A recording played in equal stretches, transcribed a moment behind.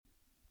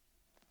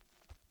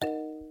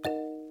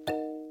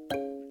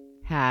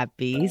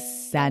Happy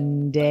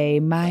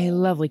Sunday, my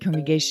lovely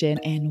congregation,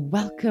 and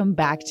welcome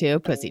back to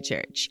Pussy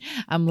Church.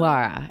 I'm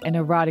Laura, an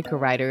erotica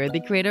writer,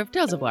 the creator of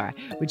Tales of Laura,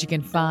 which you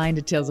can find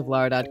at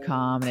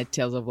talesoflaura.com and at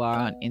Tales of Laura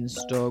on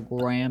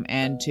Instagram.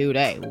 And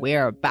today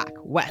we're back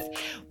with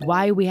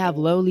why we have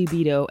low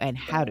libido and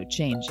how to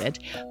change it,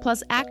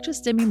 plus actress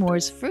Demi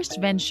Moore's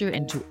first venture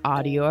into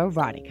audio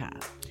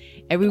erotica.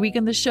 Every week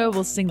on the show,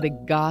 we'll sing the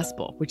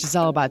gospel, which is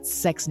all about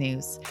sex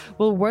news.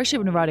 We'll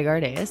worship an erotic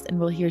artist, and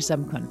we'll hear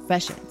some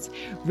confessions,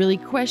 really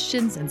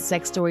questions and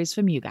sex stories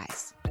from you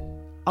guys.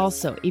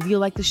 Also, if you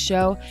like the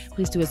show,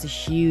 please do us a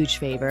huge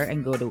favor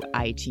and go to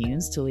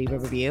iTunes to leave a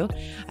review.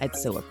 I'd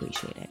so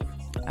appreciate it.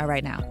 All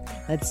right, now,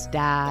 let's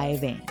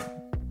dive in.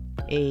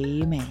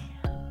 Amen.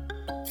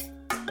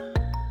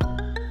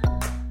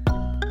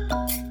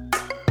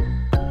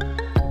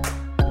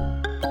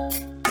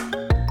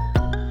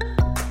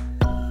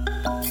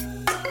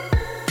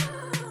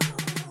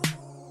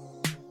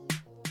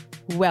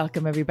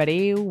 Welcome,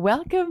 everybody.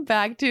 Welcome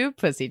back to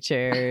Pussy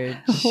Church.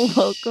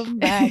 Welcome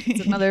back.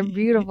 It's another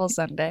beautiful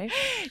Sunday.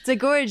 It's a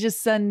gorgeous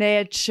Sunday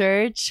at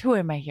church. Who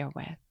am I here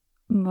with?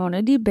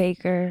 Mona D.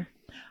 Baker.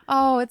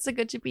 Oh, it's so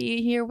good to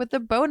be here with the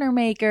boner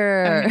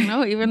maker. I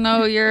know, even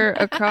though you're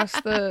across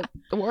the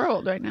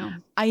world right now.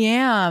 I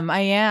am.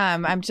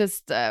 I'm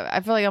just,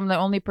 I feel like I'm the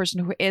only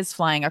person who is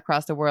flying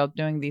across the world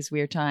during these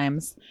weird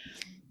times.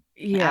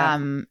 Yeah.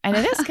 And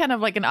it is kind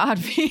of like an odd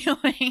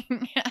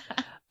feeling.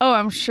 Oh,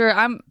 I'm sure.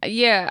 I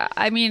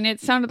mean, it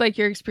sounded like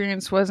your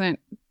experience wasn't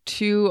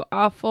too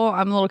awful.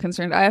 I'm a little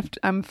concerned.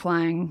 I'm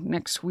flying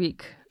next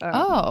week.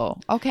 Oh,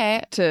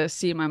 okay. To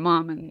see my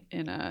mom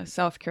in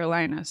South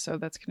Carolina, so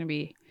that's going to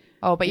be.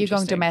 Oh, but you're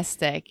going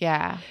domestic,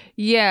 yeah.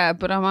 Yeah,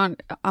 but I'm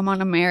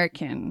on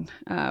American,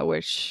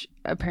 which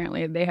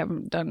apparently they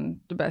haven't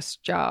done the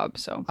best job.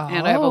 So,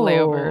 and I have a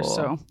layover,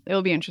 so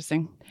it'll be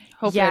interesting.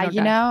 Hopefully, I don't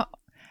die.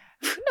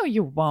 No,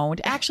 you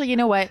won't. Actually, you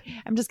know what?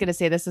 I'm just gonna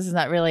say this. This is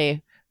not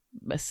really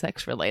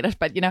sex related,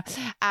 but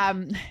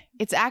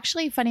it's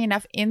actually funny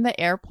enough. In the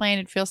airplane,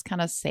 it feels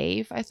kind of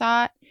safe, I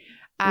thought.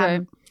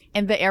 Right.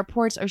 And the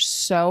airports are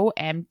so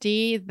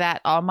empty that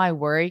all my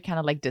worry kind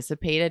of like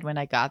dissipated when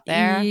I got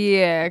there.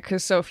 Yeah,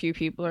 because so few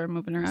people are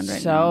moving around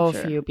right now.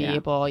 So few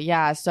people.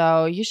 Yeah.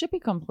 So you should be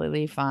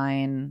completely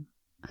fine,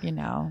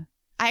 I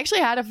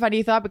actually had a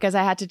funny thought because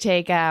I had to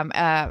take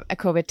a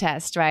COVID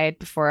test right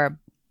before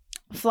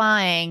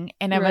flying,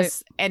 and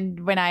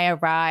and when I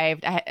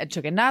arrived I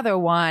took another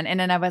one, and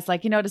then I was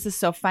like, this is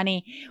so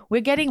funny,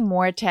 we're getting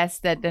more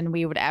tested than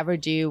we would ever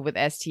do with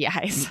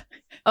STIs.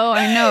 Oh,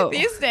 I know.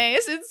 These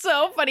days it's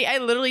so funny. I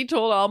literally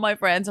told all my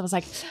friends, I was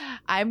like,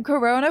 I'm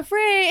corona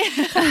free.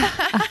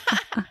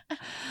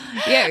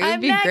 Yeah,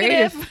 it'd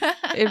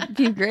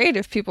be great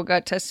if people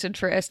got tested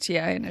for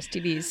STI and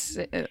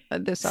STDs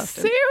this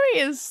often.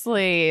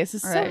 Seriously, this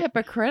is so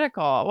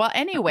hypocritical. Well,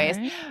 anyways,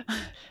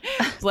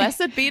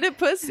 blessed be the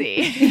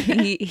pussy.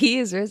 he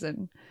is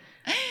risen.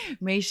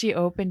 May she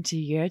open to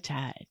your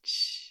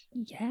touch.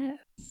 Yes.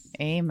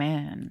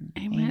 Amen.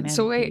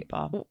 So wait,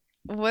 people.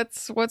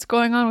 What's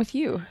going on with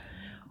you?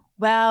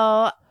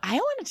 Well, I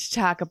wanted to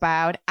talk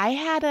about, I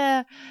had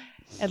a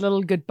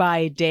little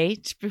goodbye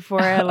date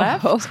before I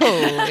left.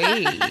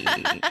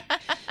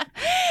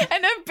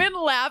 And I've been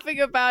laughing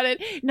about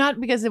it, not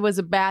because it was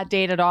a bad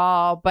date at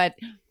all, but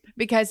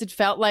because it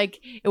felt like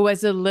it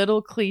was a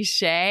little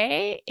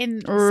cliche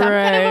in some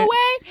kind of a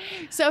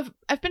way. So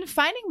I've been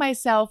finding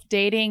myself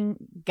dating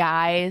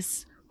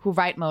guys who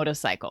ride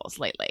motorcycles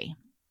lately.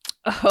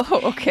 Oh,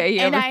 okay.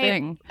 You have a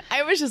thing.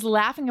 I was just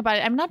laughing about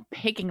it. I'm not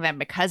picking them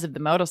because of the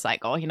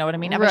motorcycle. You know what I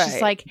mean? I was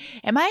just like,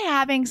 am I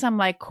having some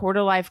like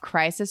quarter life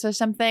crisis or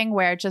something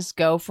where I just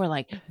go for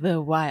like the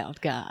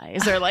wild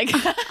guys or like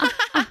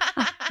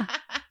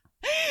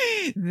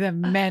the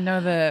men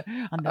on the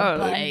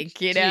bike,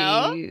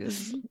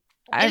 Geez.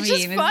 It's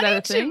just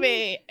funny to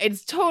me.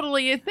 It's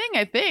totally a thing,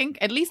 I think.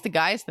 At least the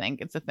guys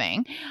think it's a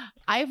thing.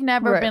 I've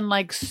never been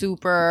like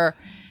super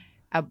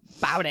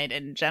about it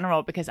in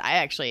general because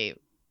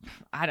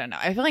I don't know.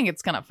 I feel like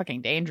it's kind of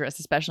fucking dangerous,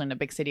 especially in a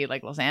big city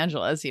like Los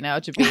Angeles,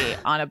 to be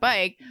on a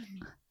bike.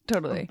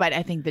 Totally. But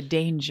I think the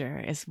danger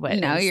is what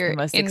now is you're the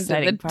most into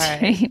exciting the part.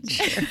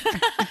 Danger.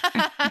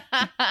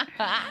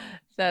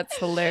 That's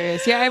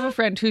hilarious. Yeah, I have a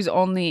friend who's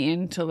only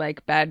into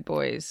like bad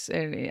boys,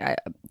 and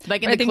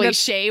like in the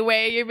cliche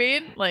way, you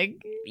mean?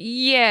 Like,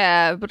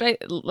 yeah, but I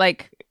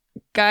like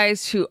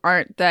guys who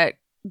aren't that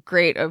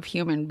great of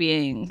human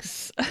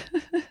beings.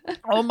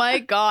 Oh my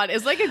God.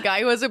 Is like a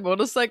guy who has a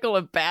motorcycle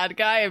a bad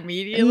guy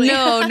immediately?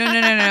 No.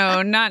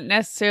 Not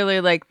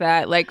necessarily like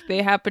that. Like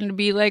they happen to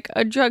be like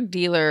a drug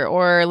dealer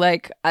or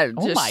like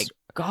oh my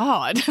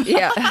God.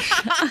 Yeah.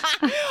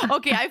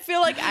 Okay, I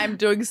feel like I'm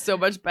doing so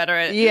much better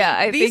at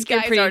these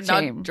guys are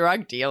not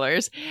drug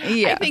dealers.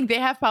 Yeah. I think they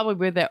have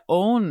probably their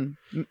own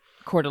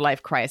quarter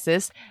life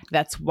crisis.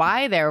 That's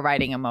why they're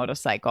riding a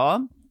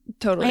motorcycle.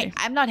 Totally.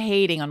 I'm not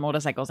hating on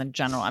motorcycles in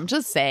general. I'm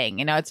just saying,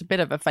 it's a bit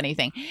of a funny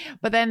thing.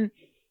 But then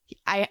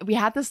we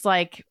had this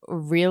like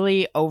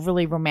really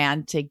overly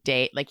romantic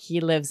date. Like he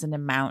lives in the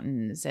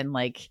mountains and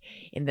like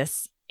in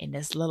this in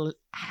this little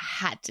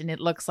hut, and it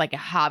looks like a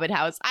hobbit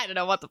house. I don't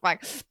know what the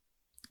fuck.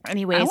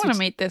 Anyways, I want to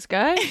meet this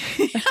guy.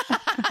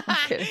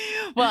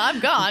 Well, I'm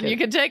gone. You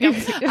can take him.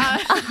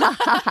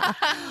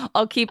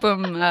 I'll keep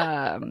him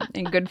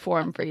in good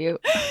form for you.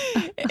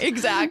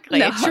 Exactly.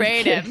 No,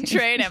 Train him.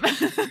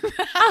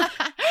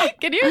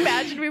 Can you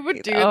imagine we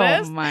would do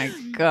this? Oh my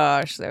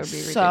gosh, that would be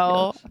ridiculous.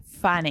 So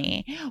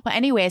funny. Well,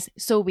 anyways,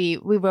 so we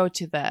rode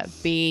to the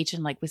beach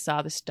and like we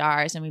saw the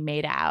stars and we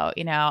made out,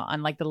 you know,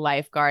 on like the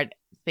lifeguard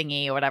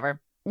thingy or whatever.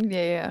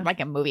 Yeah. Like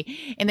a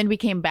movie. And then we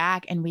came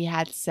back and we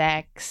had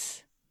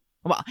sex.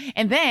 Well,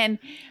 and then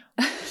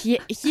he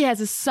has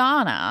a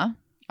sauna,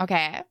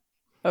 okay,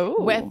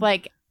 with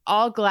like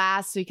all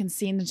glass so you can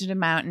see into the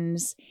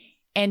mountains.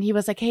 And he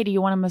was like, hey, do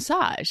you want a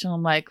massage? And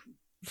I'm like,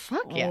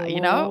 fuck yeah,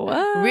 you know?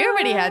 What? We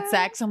already had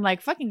sex. I'm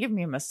like, fucking give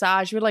me a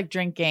massage. We're like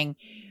drinking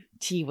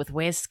tea with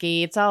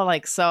whiskey. It's all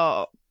like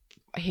so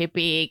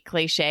hippie,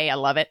 cliche. I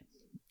love it.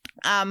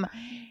 And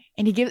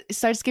he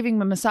starts giving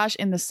me a massage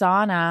in the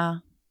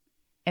sauna.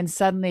 And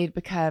suddenly it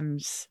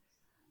becomes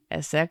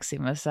a sexy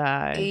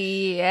massage.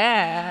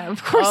 Yeah,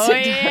 of course it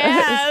does.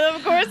 Yeah,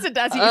 of course it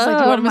does. He's like,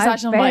 do you want a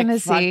massage? And I'm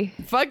fantasy.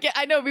 like, fuck yeah.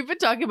 I know, we've been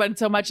talking about it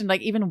so much. And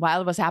like, even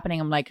while it was happening,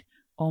 I'm like,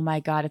 oh my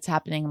God, it's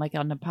happening like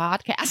on the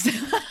podcast.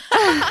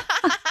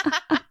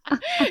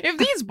 If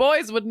these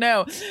boys would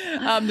know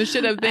the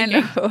shit I'm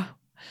thinking.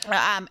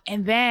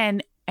 And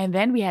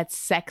then we had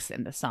sex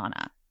in the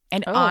sauna.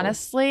 And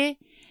honestly,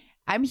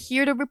 I'm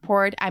here to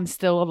report I'm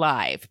still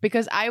alive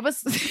because I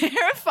was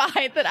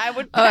terrified that I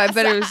would pass I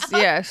bet out. it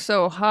was,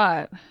 so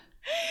hot.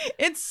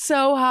 It's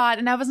so hot.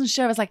 And I wasn't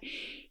sure. I was like,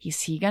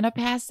 is he going to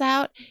pass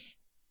out?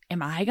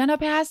 Am I going to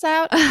pass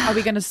out? Are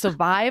we going to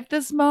survive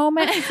this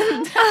moment?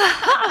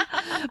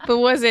 But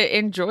was it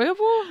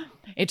enjoyable?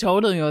 It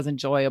totally was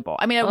enjoyable.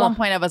 I mean, at one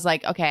point I was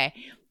like, okay,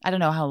 I don't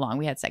know how long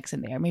we had sex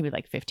in there, maybe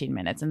like 15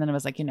 minutes. And then I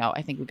was like, you know,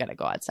 I think we got to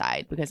go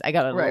outside because I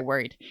got a little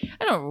worried.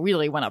 I don't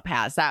really want to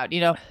pass out,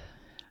 you know.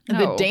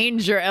 The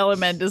danger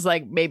element is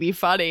like maybe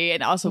funny,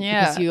 and also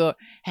because you're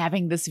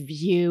having this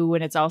view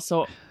and it's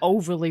also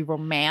overly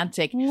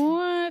romantic.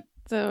 What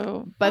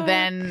the But fuck?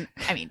 then,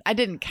 I mean, I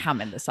didn't come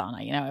in the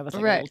sauna, you know, it was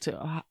like a little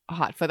too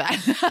hot for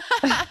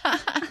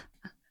that.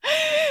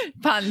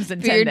 Puns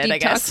intended, You're I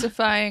guess.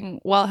 detoxifying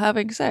while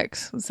having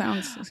sex. It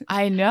sounds.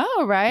 I know,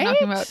 right?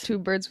 Knocking about two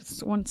birds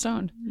with one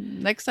stone.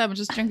 Next time,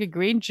 just drink a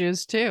green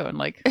juice too, and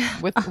like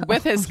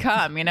with his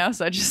cum, you know.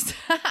 So just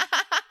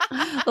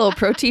A little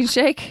protein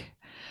shake.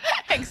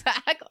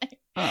 Exactly.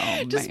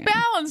 Oh, just man.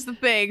 balance the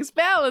things.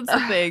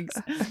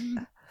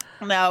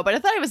 No, but I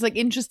thought it was like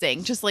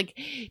interesting, just like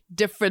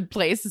different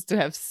places to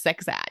have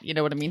sex at. You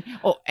know what I mean?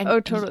 Oh, and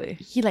totally.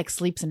 He like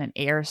sleeps in an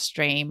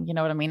Airstream. You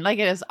know what I mean? Like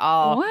it is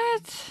all.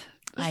 What?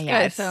 This guy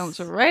Yes. sounds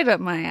right up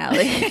my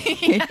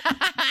alley.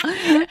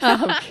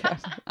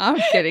 I'm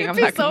kidding. I'm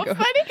It'd not be so going to go.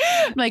 funny.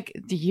 I'm like,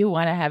 do you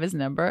want to have his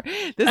number?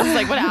 This is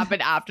like what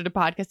happened after the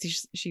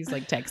podcast. She's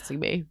like texting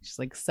me. She's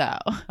like, so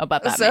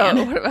about that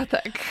man. What about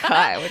that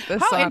guy with the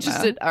How sauna?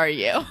 interested are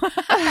you?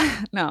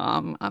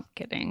 No, I'm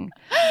kidding.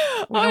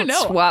 We Oh, don't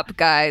no. swap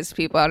guys,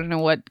 people. I don't know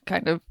what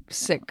kind of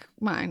sick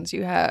minds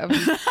you have.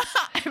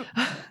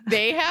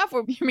 They have,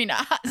 or you mean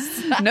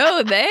us? No,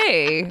 would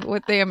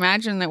they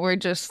imagine that we're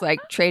just like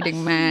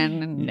trading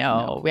men? And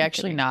No, we I'm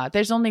actually kidding. not.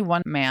 There's only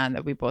one man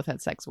that we both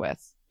had sex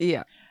with.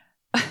 Yeah.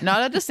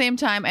 Not at the same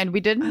time, and we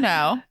didn't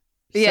know.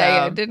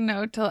 Yeah, So didn't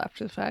know till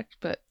after the fact,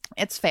 but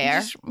it's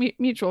fair. just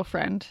mutual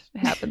friend. It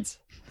happens.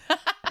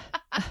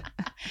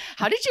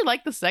 How did you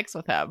like the sex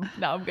with him?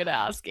 Now I'm gonna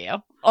ask you.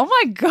 Oh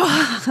my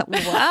god!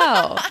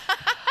 Wow.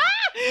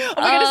 Oh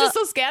my god, this is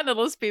so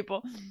scandalous,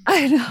 people.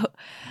 I know.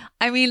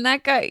 I mean,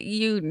 that guy,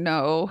 he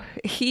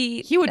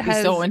would be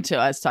so into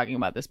us talking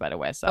about this, by the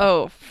way. So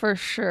Oh, for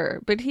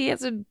sure. But he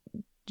has a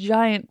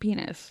giant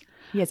penis.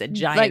 he has a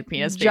giant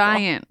penis. People.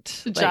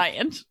 Giant.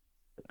 Giant.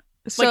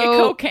 So, Like a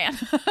Coke can.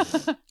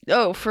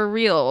 Oh, for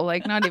real.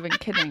 Like, not even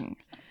kidding.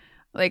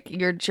 Like,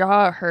 your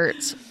jaw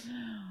hurts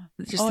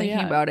just thinking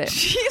about it.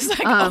 She's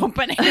like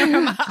opening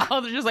her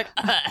mouth. Just like,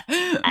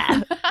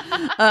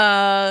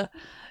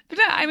 But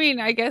I mean,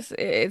 I guess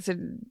it's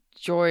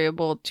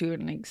enjoyable to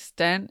an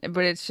extent,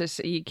 but it's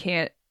just you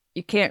can't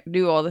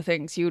do all the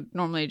things you would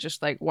normally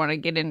just like want to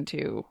get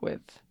into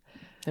with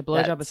the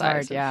blowjob is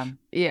hard.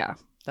 Yeah,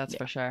 That's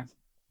for sure.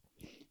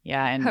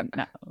 Yeah, and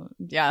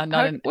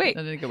wait,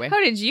 not in a good way.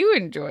 how did you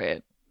enjoy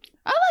it?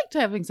 I liked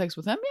having sex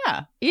with him.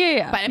 Yeah,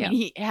 Yeah, but I mean,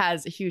 he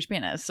has a huge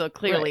penis, so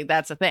clearly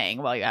that's a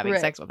thing while you're having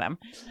sex with him.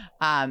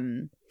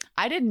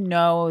 I didn't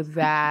know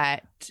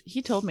that.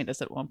 He told me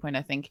this at one point.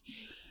 I think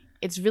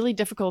it's really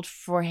difficult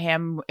for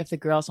him if the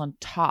girl's on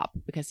top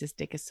because his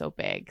dick is so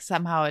big.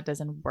 Somehow it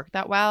doesn't work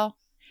that well.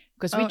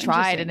 Because we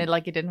tried and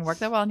it didn't work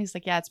that well. And he's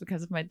like, yeah, it's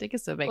because my dick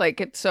is so big.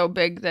 like it's so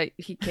big that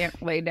he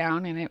can't lay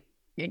down and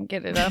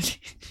get it up.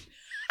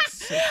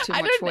 It's like too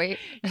much weight.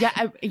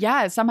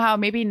 Yeah. Somehow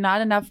maybe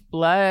not enough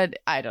blood.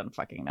 I don't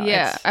fucking know.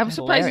 Yeah, It's I'm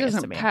surprised he hilarious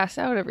doesn't to me. pass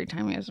out every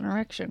time he has an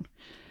erection.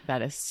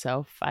 That is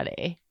so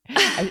funny.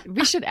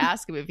 We should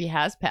ask him if he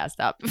has passed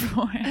out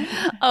before.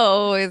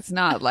 Oh, it's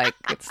not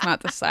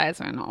the size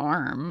of an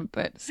arm,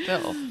 but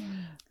still.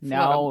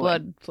 No.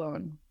 Blood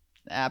flowing.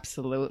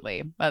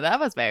 Absolutely. Well, that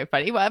was very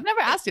funny. Well, I've never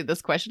asked you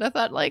this question. I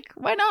thought, like,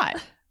 why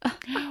not?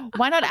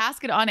 Why not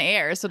ask it on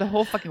air so the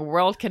whole fucking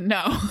world can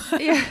know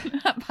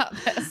about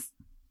this?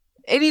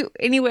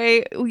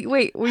 Anyway,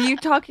 wait, were you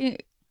talking...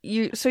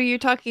 You're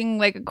talking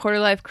like a quarter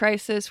life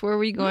crisis? Where were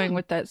we going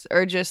with that?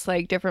 Or just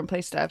like different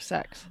place to have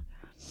sex?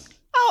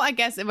 Oh, I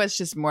guess it was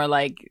just more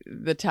like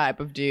the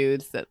type of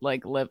dudes that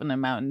like live in the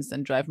mountains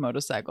and drive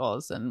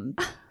motorcycles and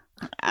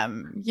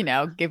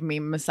give me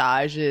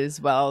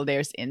massages while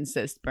there's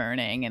incest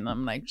burning, and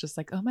I'm like just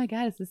like, oh my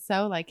god, this is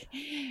so like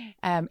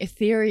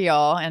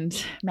ethereal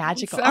and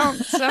magical.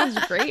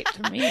 Sounds great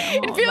to me.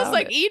 It feels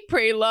like Eat,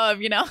 Pray, Love,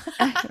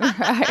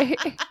 Right.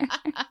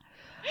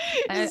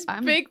 Just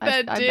pick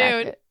that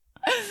dude.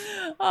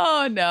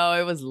 Oh no,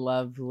 it was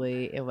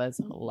lovely. It was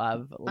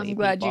lovely. I'm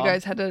glad you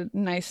guys had a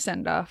nice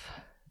send off.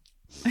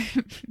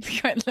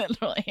 Quite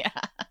literally, yeah.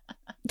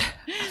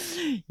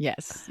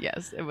 Yes,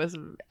 it was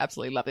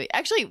absolutely lovely.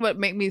 Actually, what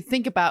made me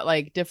think about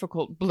like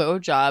difficult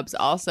blowjobs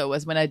also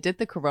was when I did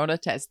the corona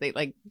test. They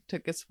like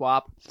took a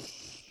swab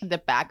in the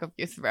back of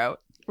your throat.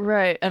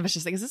 Right. And I was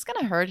just like, is this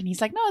gonna hurt? And he's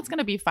like, no, it's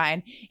gonna be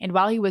fine. And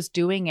while he was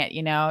doing it,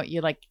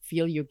 you like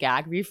feel your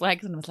gag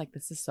reflex, and I was like,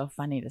 this is so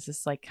funny. This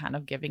is like kind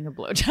of giving a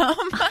blowjob.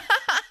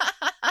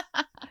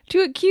 To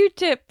a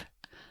Q-tip.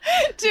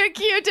 To a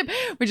Q-tip,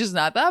 which is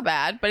not that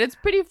bad, but it's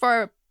pretty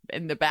far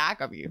in the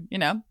back of your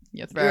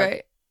throat.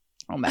 Right.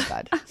 Oh my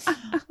god.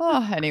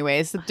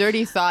 Anyways, the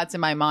dirty thoughts in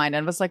my mind.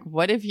 And I was like,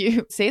 what if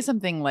you say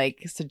something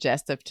like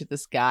suggestive to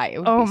this guy?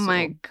 Oh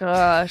my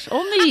gosh.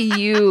 Only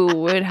you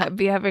would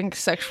be having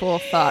sexual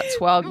thoughts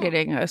while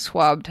getting a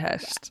swab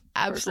test.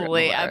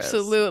 Absolutely.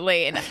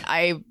 And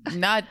I'm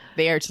not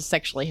there to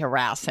sexually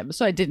harass him.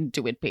 So I didn't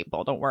do it,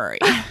 people. Don't worry.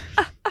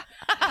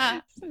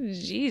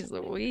 Jeez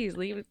Louise,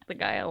 leave the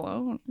guy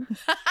alone.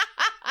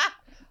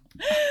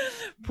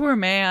 Poor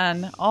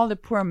man. All the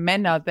poor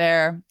men out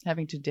there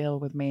having to deal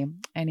with me.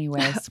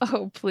 Anyways.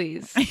 Oh,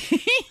 please.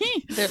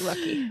 They're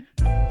lucky.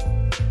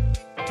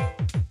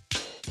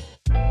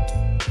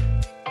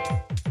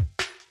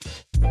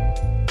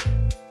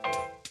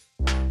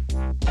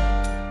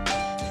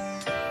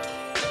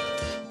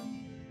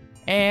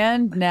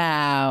 And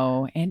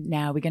now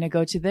we're going to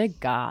go to the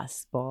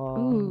gospel.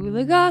 Ooh,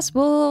 the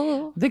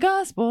gospel. The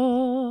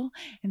gospel.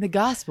 And the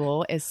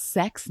gospel is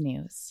sex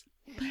news.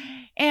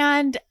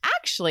 And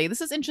actually,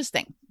 this is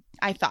interesting,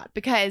 I thought,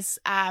 because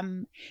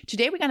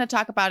today we're going to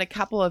talk about a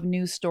couple of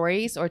news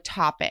stories or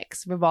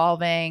topics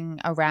revolving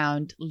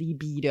around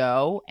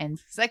libido and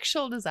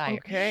sexual desire.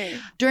 Okay.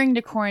 During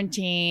the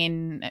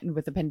quarantine and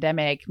with the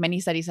pandemic, many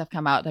studies have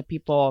come out that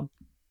people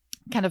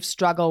kind of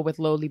struggle with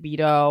low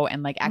libido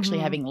and like actually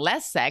having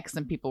less sex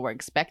than people were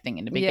expecting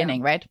in the beginning,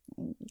 right?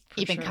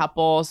 Even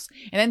couples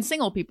and then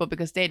single people,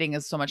 because dating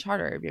is so much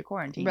harder if you're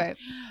quarantined. Right.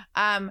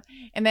 And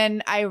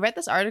then I read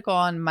this article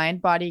on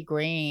Mind Body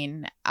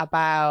Green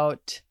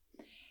about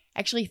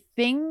actually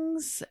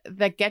things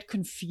that get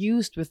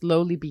confused with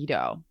low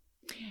libido.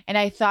 And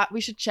I thought we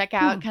should check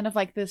out kind of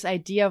like this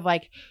idea of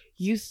like,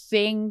 you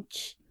think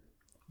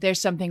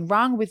there's something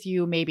wrong with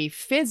you, maybe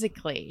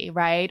physically,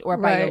 right? Or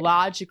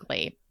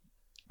biologically.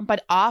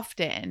 But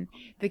often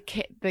the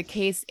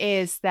case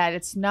is that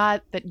it's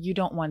not that you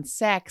don't want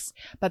sex,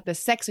 but the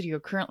sex that you're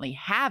currently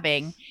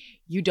having,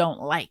 you don't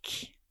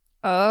like.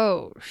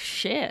 Oh,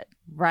 shit.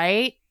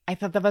 Right? I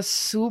thought that was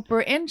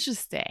super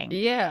interesting.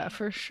 Yeah,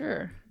 for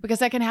sure. Because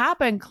that can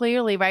happen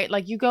clearly, right?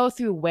 Like you go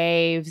through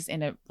waves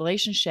in a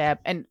relationship,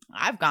 and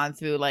I've gone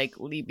through like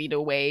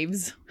libido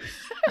waves.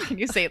 Can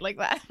you say it like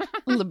that?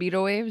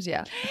 Libido waves,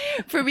 yeah.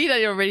 For me,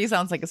 that already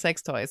sounds like a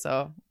sex toy,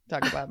 so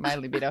talk about my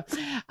libido.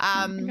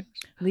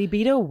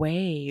 Libido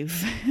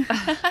wave.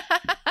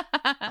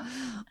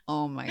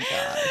 Oh my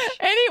gosh.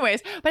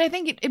 Anyways, but I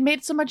think it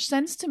made so much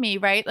sense to me,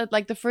 right?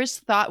 Like the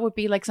first thought would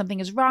be like something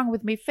is wrong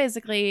with me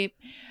physically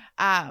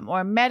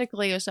or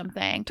medically or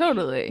something.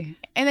 Totally.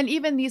 And then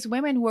even these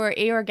women who are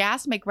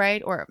aorgasmic,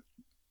 right? Or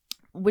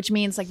which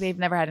means like they've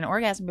never had an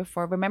orgasm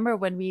before. Remember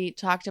when we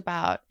talked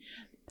about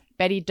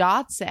Betty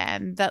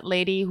Dodson, that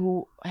lady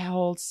who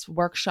holds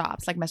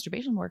workshops, like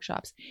masturbation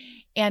workshops,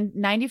 and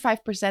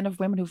 95% of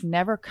women who've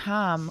never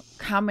come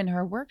in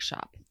her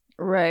workshop.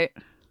 Right.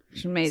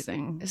 It's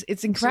amazing.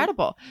 It's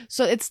incredible.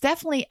 So it's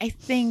definitely, I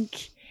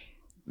think,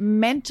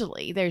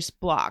 mentally there's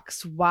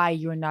blocks why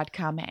you're not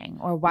coming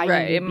or why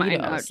your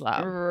libido is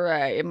low.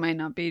 Right. It might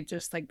not be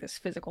just like this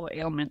physical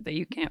ailment that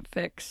you can't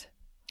fix.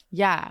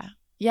 Yeah.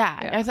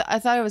 I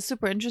thought it was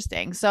super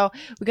interesting. So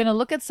we're going to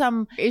look at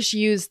some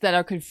issues that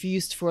are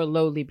confused for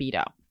low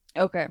libido.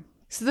 Okay.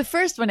 So the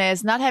first one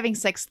is not having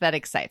sex that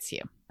excites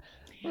you.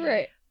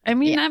 Right. I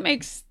mean, that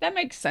makes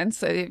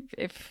sense. That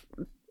if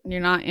you're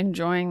not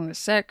enjoying the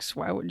sex,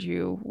 why would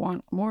you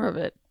want more of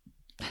it?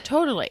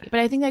 Totally.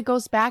 But I think that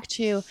goes back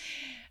to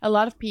a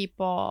lot of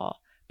people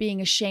being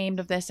ashamed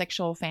of their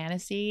sexual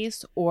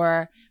fantasies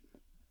or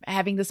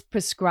having this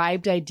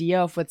prescribed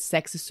idea of what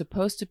sex is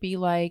supposed to be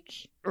like.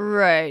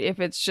 Right. If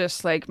it's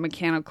just like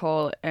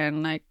mechanical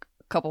and like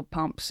a couple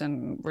pumps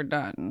and we're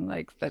done,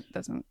 like that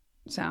doesn't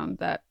sound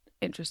that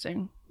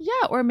interesting.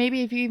 Yeah. Or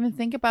maybe if you even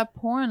think about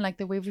porn, like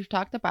the way we've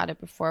talked about it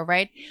before,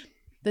 right?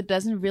 That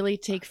doesn't really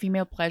take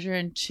female pleasure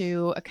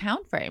into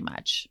account very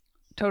much.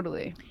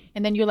 Totally.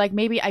 And then you're like,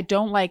 maybe I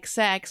don't like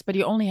sex, but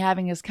you're only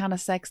having this kind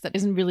of sex that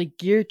isn't really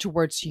geared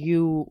towards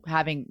you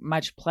having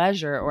much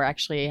pleasure or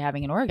actually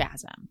having an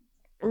orgasm.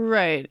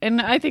 Right.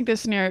 And I think this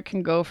scenario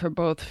can go for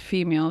both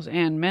females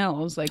and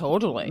males. Like,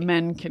 totally.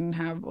 Men can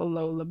have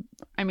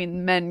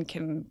men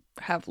can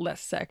have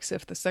less sex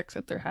if the sex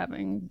that they're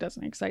having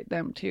doesn't excite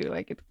them too.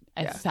 Like,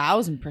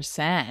 1,000%.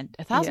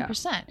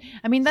 1,000%.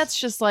 I mean, that's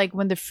just like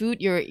when the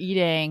food you're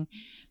eating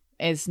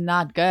is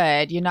not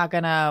good, you're not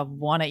gonna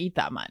want to eat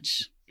that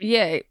much.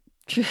 Yeah.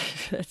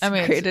 That's a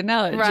great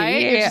analogy.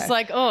 Right? Yeah. It's just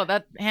like, oh,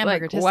 that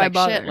hamburger tastes like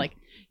shit. Like,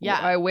 yeah.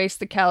 I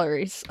waste the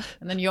calories.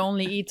 And then you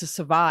only eat to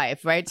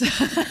survive, right?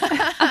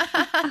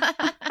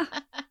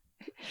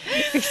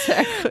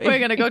 Exactly. We're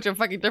going to go to a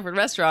fucking different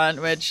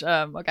restaurant, which,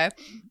 okay.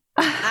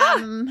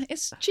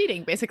 It's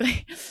cheating,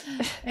 basically.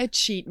 A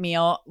cheat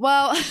meal.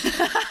 Well,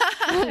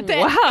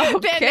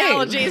 the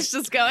analogy is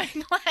just going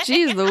like...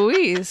 Jeez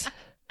Louise.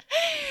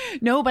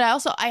 No, but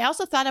I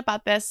also thought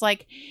about this,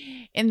 like,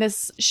 in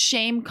this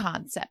shame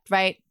concept,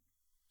 right?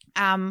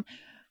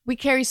 We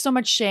carry so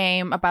much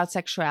shame about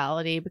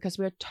sexuality because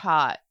we're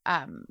taught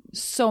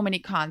so many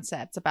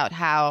concepts about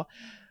how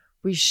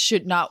we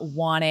should not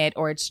want it,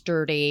 or it's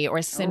dirty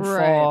or sinful.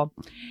 Right.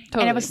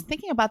 Totally. And I was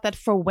thinking about that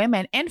for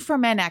women and for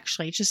men,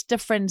 actually, just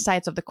different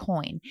sides of the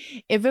coin.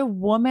 If a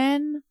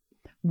woman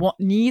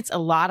needs a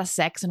lot of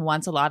sex and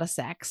wants a lot of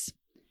sex,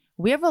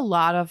 we have a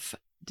lot of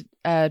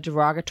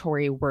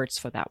derogatory words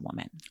for that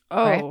woman.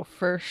 Oh, right?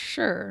 For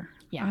sure.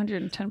 Yeah.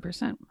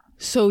 110%.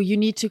 So you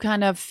need to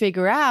kind of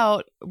figure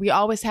out, we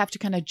always have to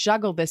kind of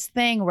juggle this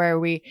thing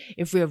where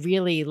if we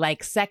really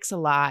like sex a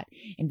lot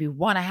and we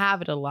want to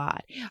have it a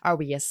lot, are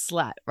we a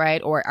slut,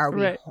 right? Or are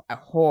we a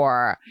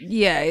whore?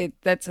 Yeah,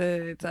 it's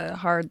a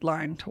hard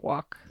line to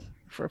walk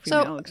for a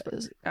female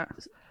exposure. Yeah.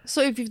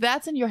 So if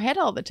that's in your head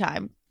all the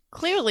time,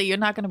 clearly you're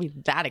not going to be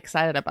that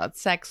excited about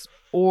sex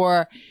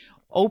or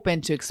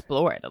open to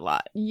explore it a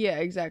lot. Yeah,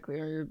 exactly.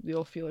 Or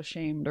you'll feel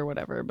ashamed or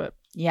whatever. But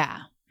yeah.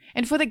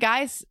 And for the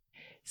guys,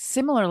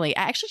 similarly,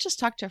 I actually just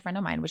talked to a friend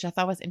of mine, which I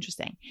thought was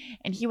interesting.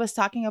 And he was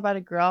talking about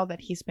a girl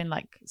that he's been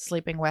like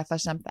sleeping with or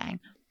something.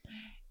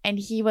 And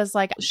he was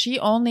like, she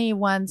only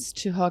wants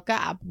to hook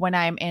up when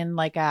I'm in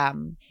like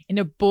in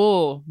a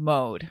bull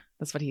mode.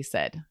 That's what he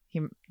said.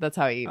 That's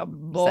how he a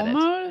bull said it.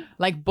 Mode?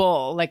 Like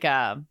bull, like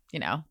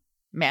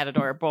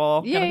matador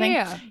bull kind of thing.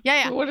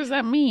 Yeah. What does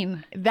that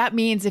mean? That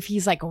means if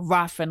he's like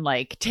rough and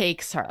like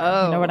takes her.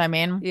 Oh. You know what I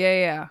mean?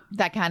 Yeah.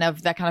 That kind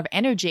of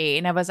energy.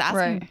 And I was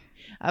asking. Right.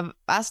 I've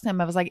asked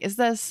him, I was like,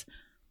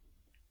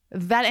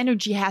 that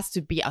energy has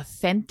to be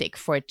authentic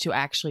for it to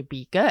actually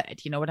be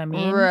good. You know what I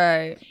mean?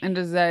 Right. And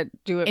does that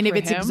do it and for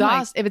if it's him?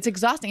 If it's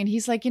exhausting, and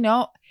he's like,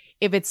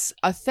 if it's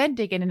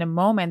authentic and in a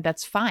moment,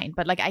 that's fine.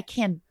 But like, I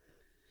can't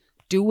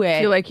do it.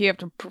 I feel like you have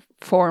to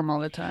perform all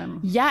the time.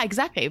 Yeah,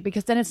 exactly.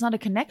 Because then it's not a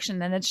connection.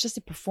 Then it's just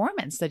a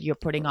performance that you're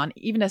putting on,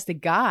 even as the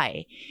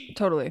guy.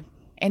 Totally.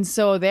 And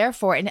so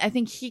therefore, and I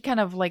think he kind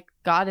of like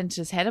got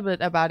into his head a bit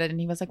about it. And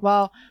he was like,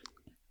 well,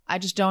 I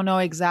just don't know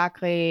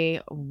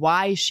exactly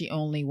why she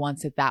only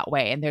wants it that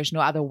way. And there's no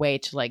other way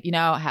to like,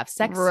 have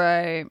sex.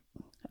 Right.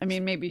 I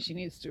mean, maybe she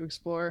needs to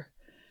explore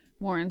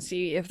more and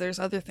see if there's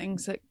other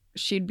things that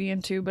she'd be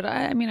into. But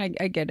I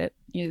get it.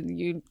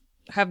 You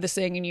have the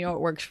saying and it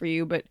works for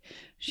you, but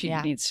she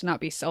needs to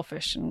not be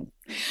selfish and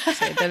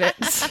say that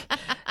it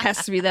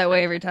has to be that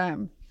way every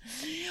time.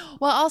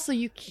 Well, also,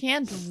 you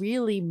can't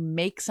really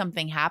make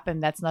something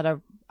happen that's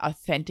not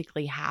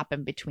authentically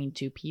happen between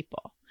two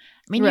people.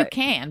 I mean, you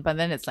can, but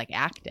then it's like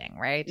acting,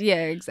 right?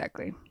 Yeah,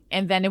 exactly.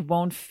 And then it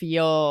won't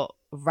feel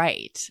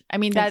right. I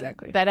mean,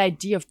 that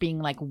idea of being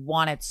like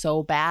wanted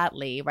so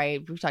badly,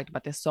 right? We've talked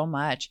about this so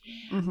much,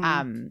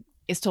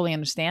 is totally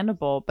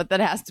understandable, but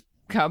that has to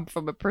come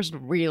from a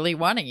person really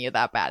wanting you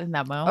that bad in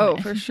that moment.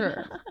 Oh, for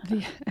sure.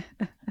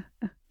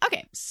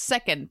 Okay,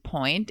 second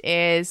point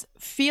is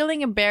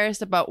feeling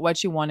embarrassed about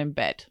what you want in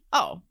bed.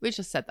 Oh, we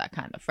just said that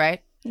kind of,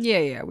 right?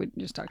 Yeah, we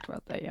just talked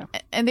about that, yeah.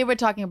 And they were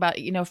talking about,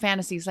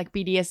 fantasies like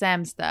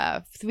BDSM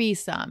stuff,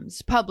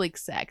 threesomes, public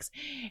sex,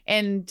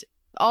 and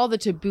all the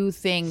taboo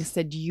things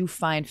that you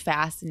find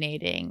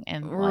fascinating.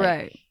 And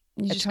right.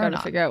 You just got to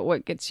figure out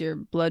what gets your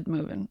blood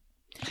moving.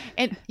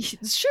 And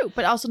it's true,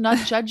 but also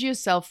not judge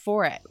yourself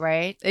for it,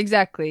 right?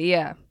 Exactly,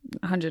 yeah.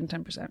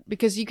 110%.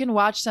 Because you can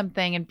watch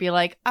something and be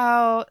like,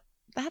 oh,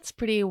 that's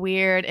pretty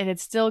weird, and it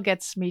still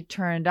gets me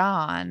turned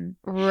on.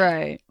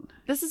 Right.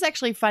 This is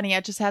actually funny.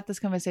 I just had this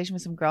conversation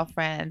with some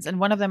girlfriends, and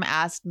one of them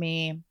asked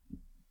me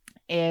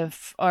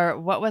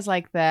what was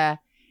like the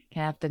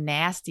kind of the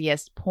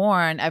nastiest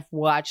porn I've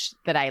watched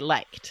that I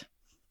liked.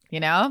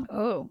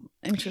 Oh,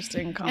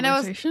 interesting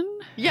conversation.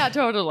 Yeah,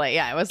 totally.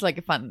 Yeah, it was like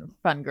a fun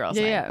girls'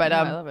 night. Yeah, But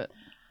I love it.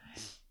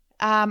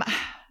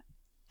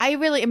 I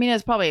mean,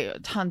 there's probably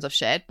tons of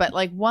shit, but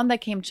like one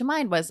that came to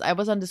mind was I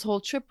was on this whole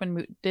trip when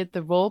we did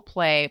the role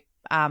play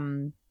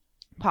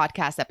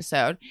podcast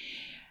episode.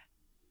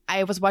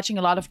 I was watching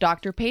a lot of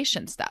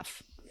doctor-patient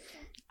stuff.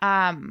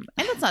 And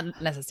it's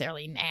not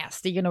necessarily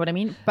nasty, you know what I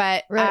mean?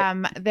 But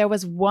there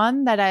was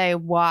one that I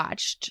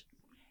watched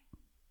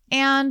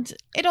and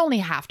it only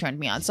half turned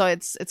me on. So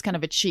it's kind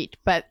of a cheat.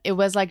 But it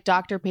was like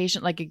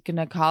doctor-patient, like a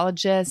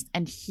gynecologist.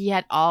 And he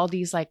had all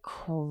these like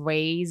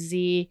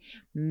crazy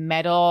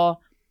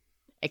metal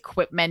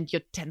equipment,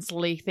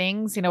 utensil-y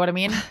things. You know what I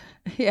mean?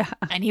 Yeah.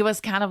 And he was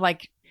kind of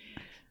like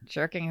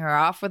jerking her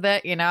off with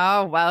it, you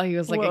know, while he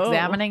was like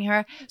examining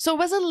her.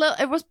 So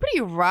it was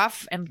pretty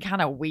rough and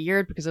kind of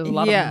weird because there was a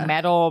lot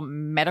of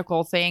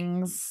medical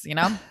things, you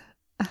know.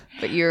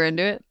 But you're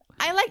into it?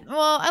 I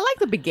like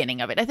the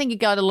beginning of it. I think it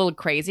got a little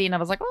crazy and I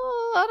was like,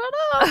 I don't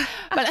know.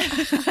 But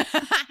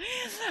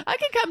I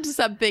can come to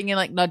something and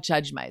like not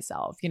judge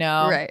myself, you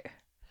know. Right.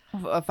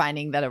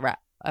 Finding that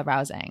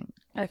arousing.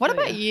 What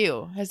about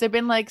you? Has there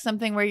been like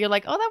something where you're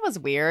like, oh, that was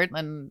weird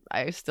and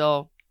I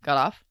still got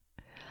off?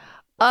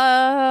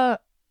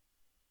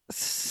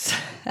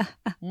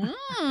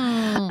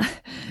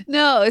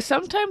 No,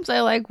 sometimes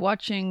I like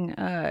watching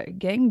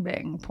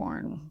gangbang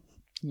porn.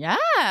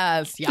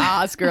 Yes,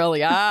 girl,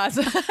 yes.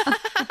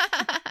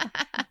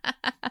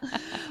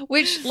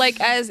 Which, like,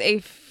 as a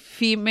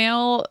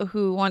female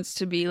who wants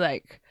to be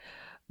like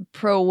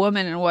pro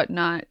woman and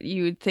whatnot,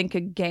 you would think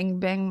a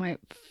gangbang might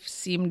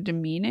seem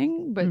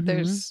demeaning, but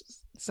there's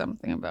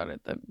something about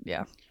it that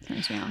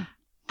turns me on.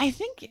 I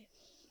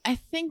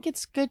think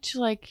it's good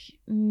to like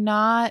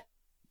not.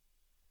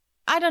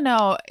 I don't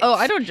know.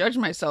 I don't judge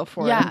myself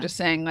for it. I'm just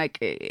saying, like,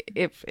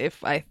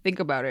 if I think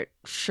about it,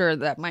 sure,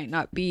 that might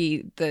not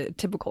be the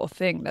typical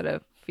thing that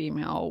a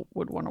female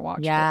would want to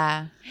watch.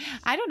 Yeah.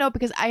 I don't know,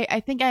 because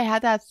I think I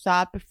had that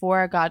thought before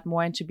I got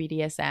more into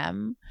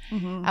BDSM.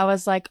 I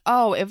was like,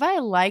 oh, if I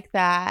like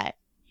that,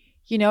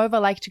 you know, if I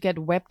like to get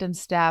whipped and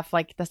stuff,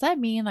 like, does that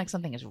mean like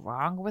something is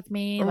wrong with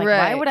me? Like,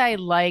 why would I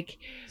like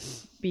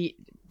be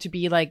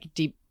like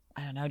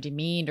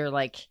demeaned or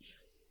like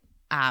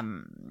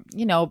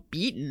you know,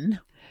 beaten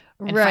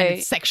and find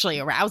it sexually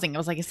arousing? I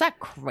was like, is that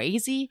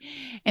crazy?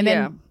 And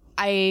then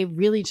I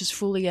really just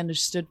fully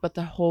understood what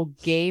the whole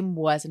game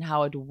was and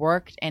how it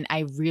worked, and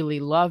I really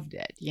loved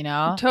it, you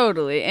know?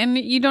 Totally. And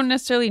you don't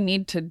necessarily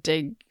need to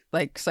dig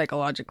like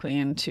psychologically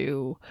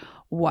into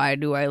why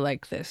do I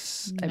like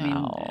this?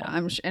 No.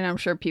 I mean, I'm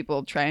sure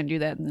people try and do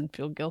that and then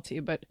feel guilty,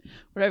 but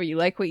whatever, you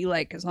like what you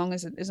like, as long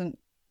as it isn't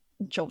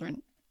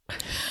children.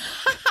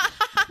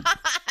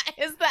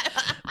 Is that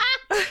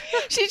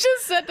she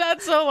just said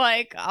that so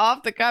like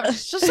off the cuff?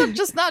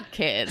 Just not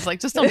kids,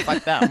 like just don't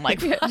fuck them, like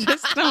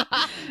just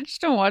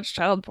don't watch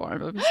child porn.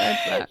 But besides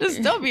that,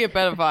 just don't be a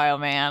pedophile,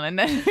 man, and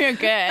then you're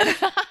good.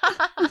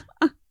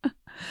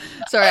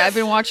 Sorry, I've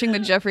been watching the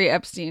Jeffrey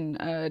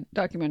Epstein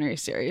documentary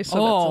series,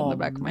 so that's in the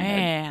back of my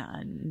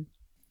head.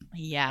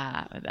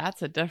 Yeah,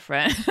 that's a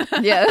different.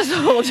 That's a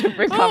whole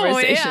different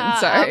conversation.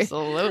 Sorry.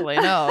 Absolutely.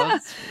 No,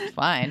 it's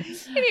fine.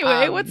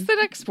 Anyway, what's the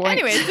next point?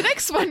 Anyway, the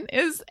next one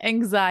is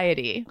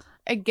anxiety.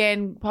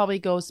 Again, probably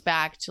goes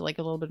back to like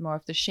a little bit more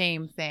of the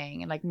shame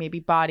thing and like maybe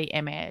body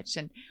image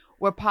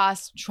or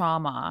past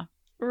trauma.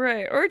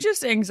 Right. Or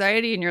just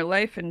anxiety in your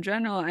life in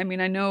general. I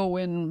mean, I know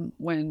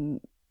when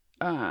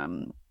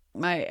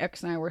my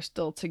ex and I were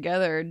still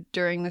together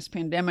during this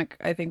pandemic,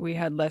 I think we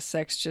had less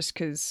sex just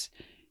because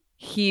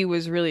he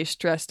was really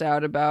stressed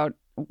out about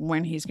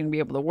when he's going to be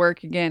able to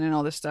work again and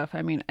all this stuff.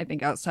 I mean, I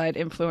think outside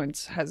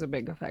influence has a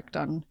big effect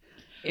on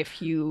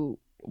if you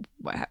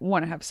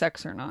want to have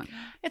sex or not.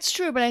 It's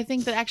true, but I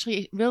think that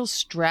actually real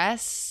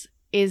stress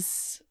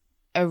is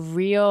a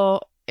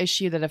real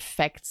issue that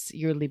affects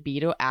your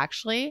libido,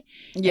 actually.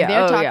 Yeah. And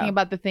they're talking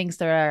about the things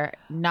that are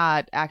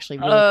not actually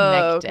really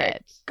connected. Okay.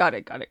 Got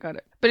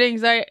it. But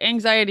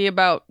anxiety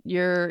about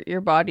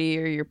your body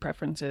or your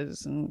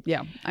preferences, and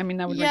I mean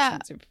that would make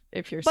sense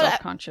if you're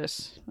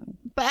self-conscious.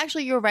 But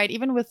actually, you're right.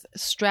 Even with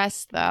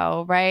stress,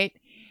 though, right?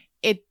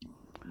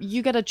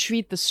 You got to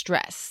treat the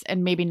stress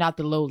and maybe not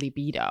the low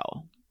libido.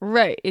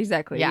 Right.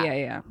 Exactly.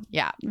 Yeah.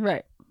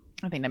 Right.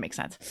 I think that makes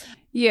sense.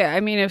 Yeah,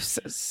 I mean, if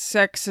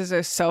sex is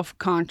a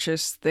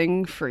self-conscious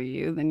thing for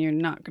you, then you're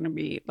not going to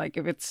be like,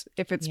 if it's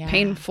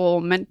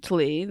painful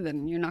mentally,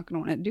 then you're not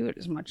going to want to do it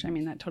as much. I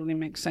mean, that totally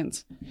makes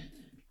sense.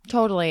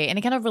 Totally. And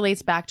it kind of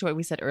relates back to what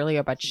we said earlier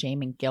about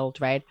shame and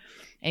guilt, right?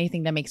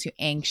 Anything that makes you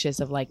anxious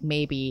of like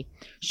maybe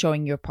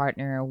showing your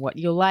partner what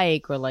you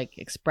like, or like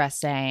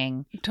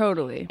expressing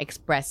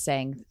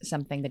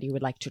something that you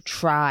would like to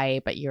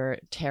try, but you're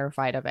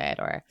terrified of it,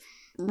 or...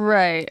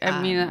 Right.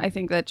 I mean, I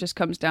think that just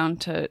comes down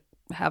to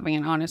having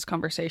an honest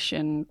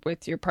conversation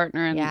with your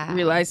partner and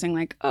realizing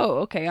like, oh,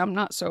 okay, I'm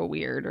not so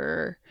weird,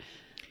 or...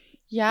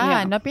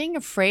 Yeah, not being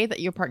afraid that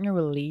your partner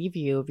will leave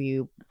you if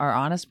you are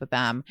honest with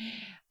them.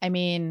 I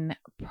mean,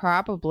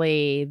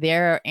 probably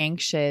they're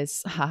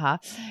anxious,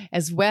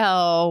 as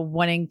well,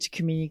 wanting to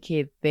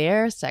communicate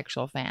their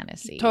sexual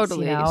fantasies.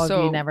 Totally. You know, so,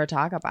 if you never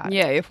talk about it.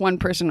 Yeah, if one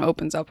person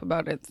opens up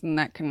about it, then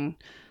that can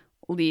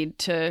lead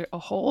to a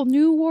whole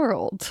new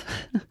world.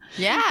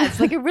 Yeah, it's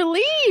like a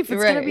relief. It's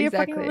Right, going to be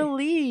exactly. a fucking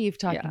relief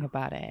talking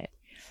about it.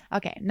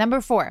 Okay,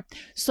 number 4,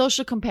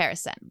 social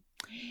comparison.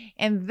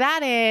 And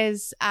that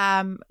is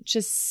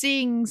just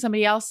seeing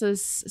somebody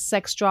else's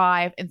sex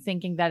drive and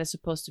thinking that is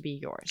supposed to be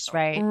yours,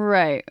 right?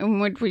 Right.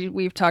 And what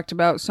we've talked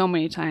about so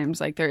many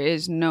times, like there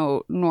is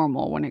no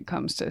normal when it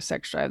comes to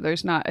sex drive.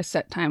 There's not a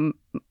set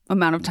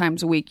amount of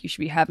times a week you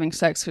should be having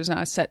sex. There's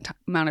not a set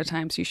amount of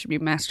times you should be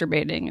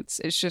masturbating.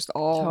 It's just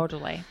all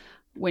Totally.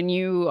 When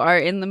you are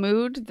in the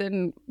mood,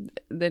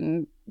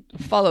 then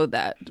follow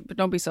that, but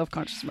don't be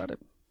self-conscious about it.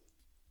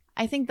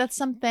 I think that's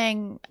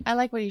something, I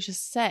like what you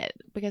just said,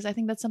 because I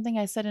think that's something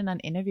I said in an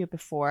interview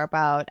before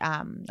about,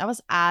 I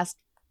was asked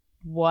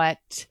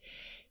what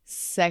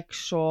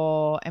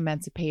sexual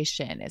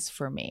emancipation is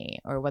for me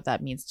or what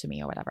that means to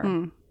me or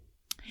whatever.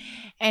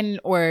 And,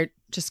 or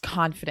just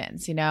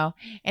confidence, you know?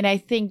 And I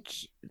think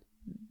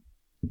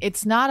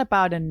it's not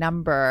about a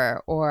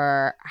number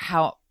or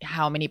how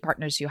many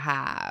partners you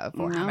have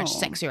or how much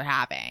sex you're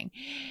having.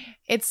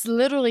 It's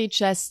literally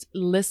just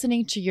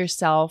listening to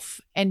yourself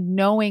and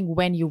knowing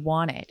when you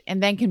want it.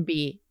 And then can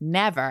be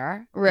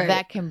never. Right.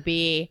 That can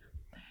be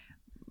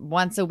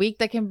once a week.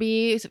 That can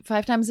be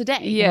 5 times a day.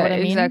 Yeah, you know what I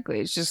mean? Exactly.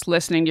 It's just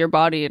listening to your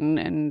body and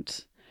Be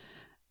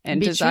true to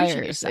desires.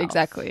 yourself.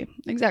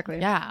 Exactly.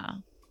 Yeah.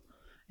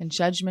 And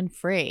judgment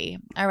free.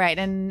 All right.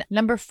 And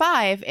number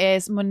 5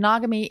 is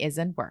monogamy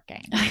isn't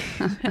working.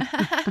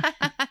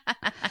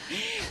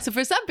 So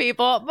for some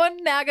people,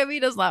 monogamy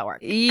does not work.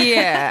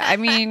 Yeah. I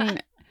mean,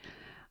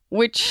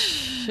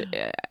 which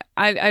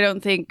I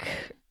don't think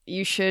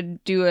you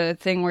should do a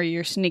thing where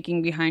you're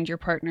sneaking behind your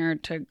partner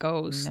to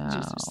go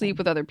just sleep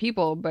with other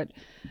people. But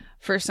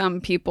for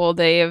some people,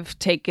 they have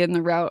taken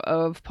the route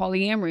of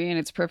polyamory, and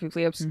it's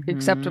perfectly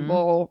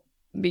acceptable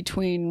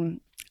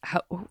between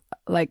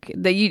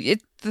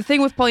the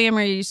thing with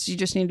polyamory is you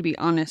just need to be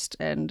honest,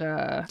 and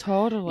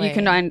totally you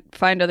can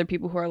find other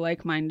people who are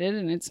like-minded,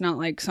 and it's not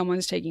like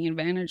someone's taking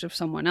advantage of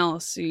someone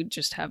else. You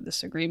just have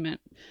this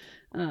agreement.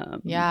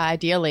 Yeah,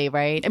 ideally,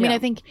 right? I mean, I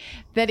think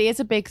that is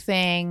a big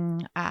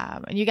thing.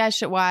 And you guys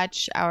should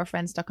watch our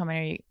friend's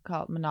documentary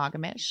called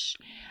Monogamish,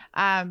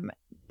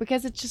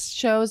 because it just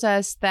shows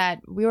us that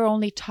we were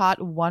only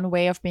taught one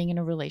way of being in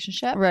a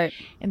relationship. Right.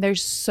 And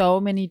there's so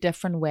many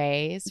different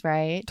ways,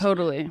 right?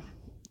 Totally.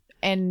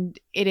 And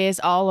it is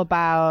all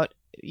about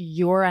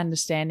your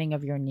understanding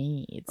of your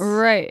needs.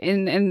 Right.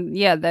 And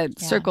that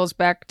circles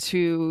back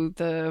to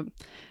the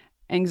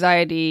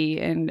anxiety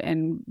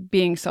and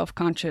being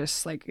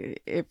self-conscious.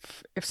 Like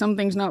if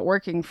something's not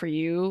working for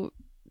you,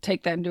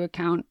 take that into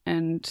account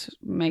and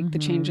make the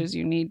changes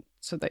you need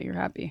so that you're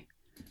happy.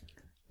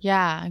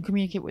 Yeah, and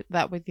communicate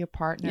with your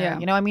partner. Yeah.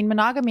 You know, I mean,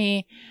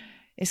 monogamy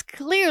is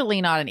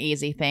clearly not an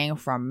easy thing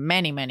for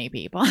many, many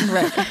people.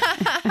 Right.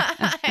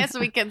 As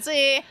we can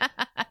see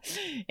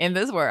in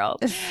this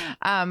world.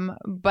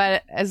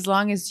 But as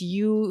long as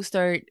you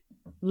start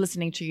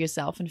listening to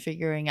yourself and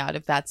figuring out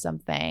if that's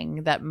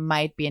something that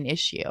might be an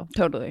issue.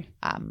 Totally.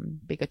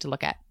 Be good to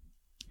look at.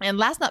 And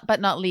last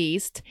but not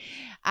least,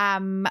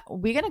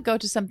 we're going to go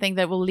to something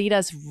that will lead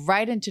us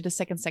right into the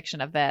second section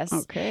of this.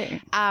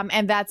 Okay.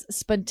 And that's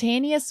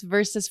spontaneous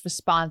versus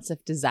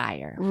responsive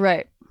desire.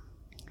 Right.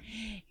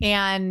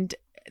 And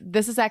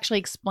this is actually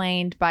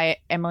explained by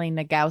Emily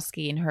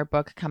Nagoski in her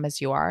book, Come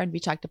As You Are. And we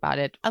talked about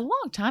it a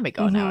long time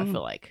ago now, I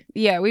feel like.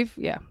 Yeah,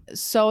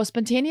 So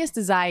spontaneous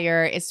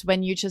desire is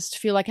when you just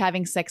feel like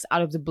having sex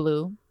out of the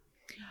blue.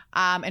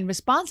 And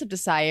responsive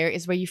desire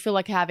is where you feel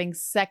like having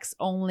sex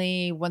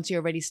only once you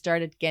already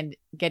started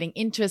getting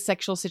into a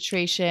sexual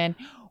situation,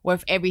 or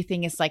if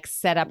everything is like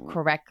set up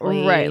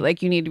correctly. Right.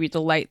 Like you need to be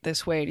the light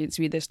this way. It needs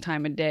to be this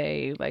time of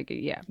day. Like,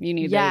 you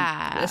need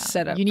a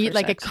setup. You need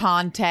like a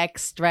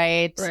context,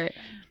 right? Right.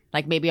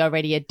 Like maybe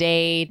already a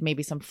date,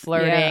 maybe some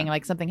flirting,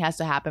 like something has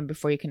to happen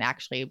before you can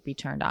actually be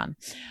turned on.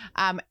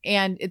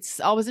 And it's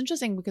always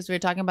interesting because we were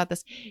talking about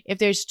this. If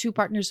there's 2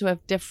 partners who have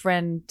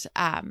different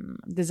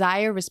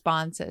desire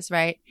responses,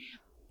 right?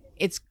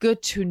 It's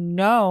good to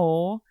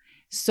know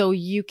so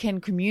you can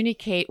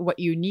communicate what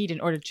you need in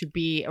order to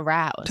be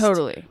aroused.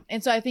 Totally.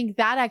 And so I think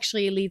that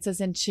actually leads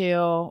us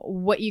into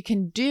what you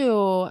can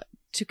do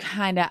to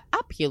kind of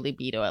up your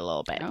libido a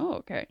little bit. Oh,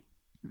 okay.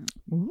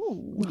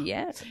 Ooh.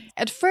 Yes.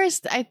 At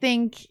first, I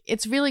think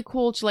it's really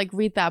cool to like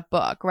read that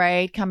book,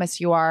 right? Come As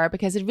You Are,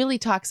 because it really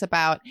talks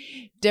about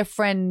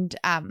different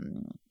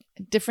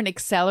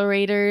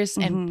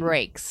accelerators and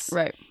brakes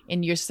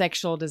in your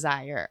sexual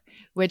desire,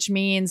 which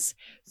means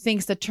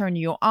things that turn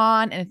you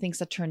on and things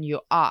that turn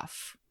you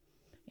off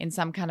in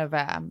some kind of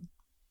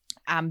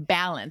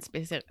balance,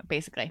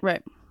 basically.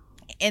 Right.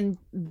 And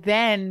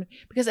then,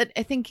 because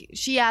I think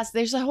she asked,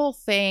 there's a whole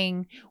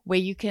thing where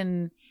you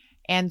can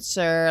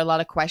answer a lot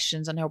of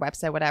questions on her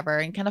website, whatever,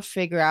 and kind of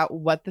figure out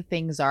what the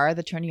things are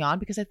that turn you on,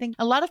 because I think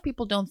a lot of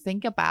people don't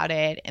think about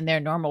it in their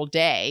normal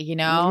day, you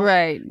know?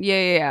 Right.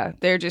 Yeah.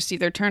 They're just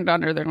either turned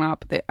on or they're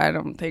not, but I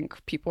don't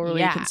think people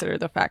really consider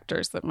the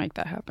factors that make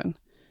that happen.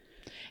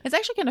 It's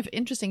actually kind of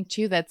interesting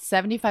too that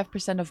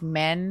 75% of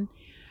men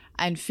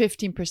and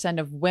 15%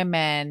 of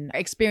women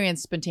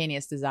experience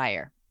spontaneous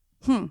desire.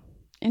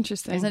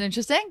 Interesting. Isn't it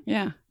interesting?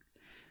 Yeah.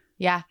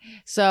 Yeah.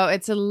 So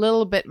it's a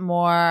little bit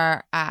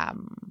more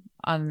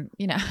on,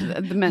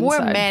 the men's more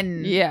side.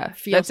 men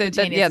feel that's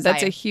spontaneous desire.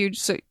 That's a huge.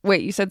 So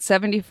wait, you said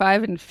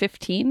 75 and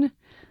 15?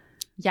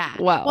 Yeah.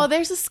 Wow. Well,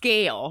 there's a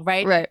scale,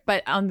 right? Right.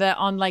 But on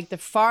the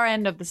far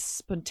end of the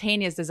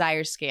spontaneous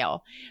desire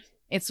scale,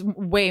 it's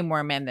way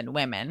more men than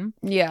women.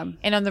 Yeah.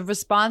 And on the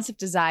responsive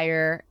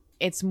desire,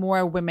 it's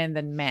more women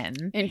than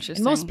men. Interesting.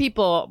 And most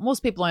people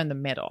are in the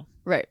middle.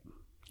 Right.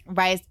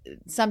 Right.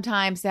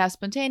 Sometimes they have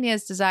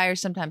spontaneous desire,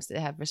 sometimes they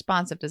have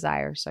responsive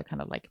desire. So it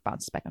kind of like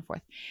bounces back and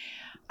forth.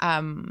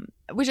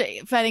 Which I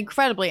find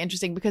incredibly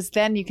interesting because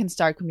then you can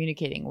start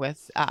communicating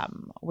with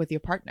your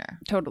partner.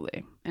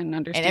 Totally. And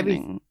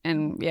understanding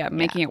and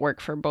making it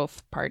work for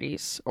both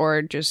parties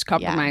or just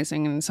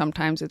compromising. And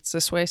sometimes it's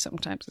this way,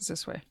 sometimes it's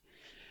this way.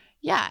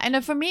 Yeah.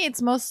 And for me,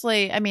 it's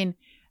mostly, I mean,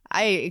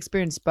 I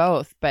experience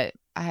both, but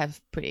I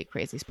have pretty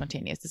crazy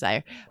spontaneous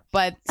desire,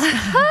 but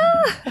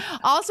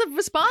also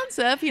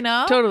responsive,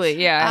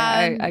 Totally.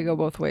 Yeah. I go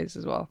both ways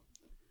as well.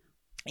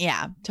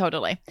 Yeah,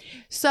 totally.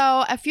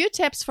 So a few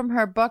tips from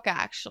her book,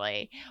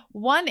 actually.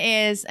 One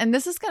is, and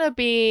this is going to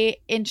be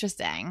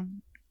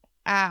interesting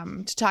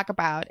to talk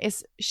about,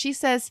 is she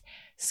says,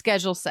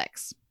 schedule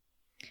sex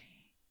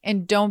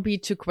and don't be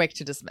too quick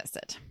to dismiss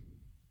it.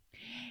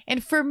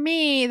 And for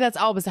me, that's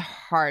always a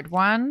hard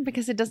one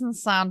because it doesn't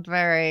sound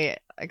very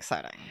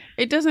exciting.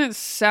 It doesn't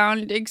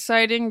sound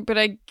exciting, but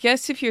I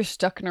guess if you're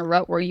stuck in a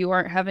rut where you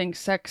aren't having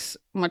sex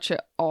much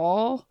at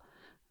all,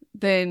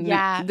 then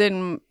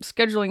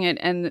scheduling it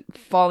and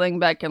falling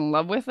back in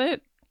love with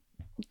it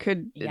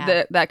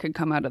that could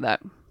come out of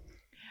that.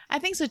 I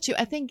think so too.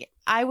 I think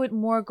I would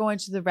more go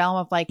into the realm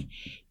of like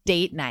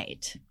date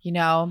night,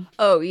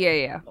 Oh,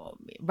 yeah.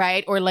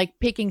 Right? Or like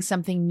picking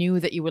something new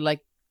that you would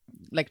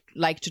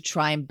like to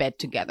try and bed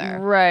together.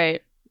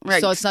 Right.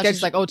 So it's not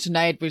just like, oh,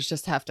 tonight we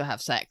just have to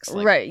have sex.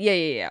 Like, right.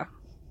 Yeah.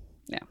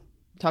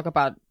 Talk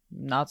about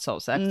not so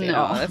sexy.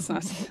 No, that's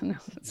not. No.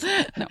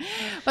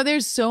 But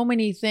there's so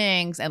many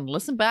things, and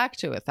listen back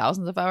to it,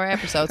 thousands of our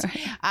episodes,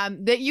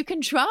 that you can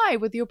try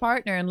with your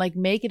partner and like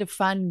make it a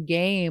fun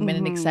game and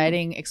an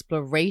exciting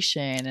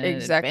exploration and an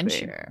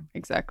adventure.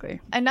 Exactly.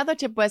 Another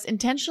tip was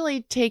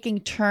intentionally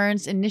taking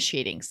turns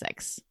initiating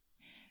sex.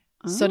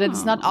 So that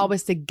it's not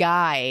always the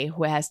guy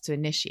who has to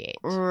initiate.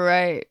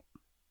 Right.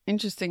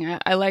 Interesting.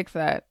 I like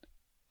that.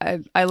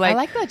 I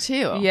like that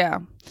too. Yeah.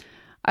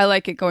 I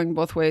like it going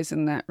both ways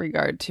in that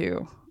regard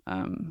too.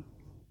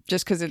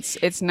 Just because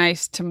it's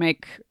nice to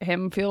make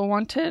him feel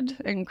wanted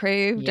and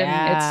craved,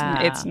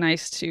 and it's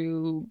nice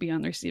to be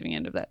on the receiving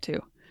end of that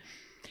too.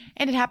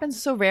 And it happens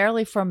so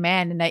rarely for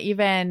men.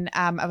 And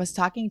I was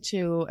talking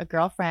to a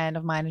girlfriend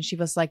of mine, and she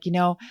was like,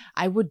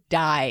 I would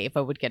die if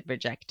I would get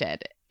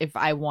rejected if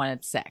I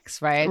wanted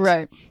sex, right?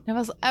 Right. And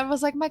I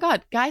was like, my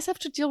God, guys have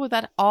to deal with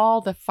that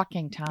all the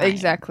fucking time.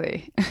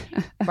 Exactly.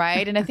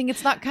 Right? And I think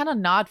it's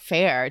not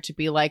fair to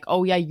be like,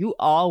 oh yeah, you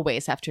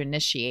always have to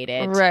initiate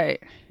it. Right.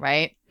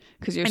 Right?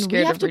 Because you're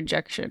scared of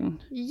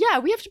rejection. Yeah,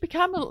 we have to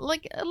become a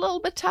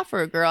little bit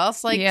tougher,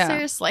 girls. Like,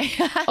 seriously.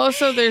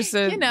 Also, there's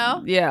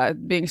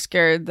being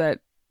scared that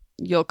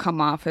you'll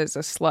come off as a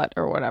slut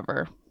or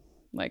whatever.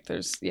 Like,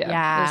 there's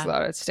a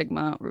lot of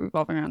stigma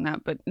revolving around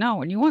that. But no,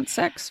 when you want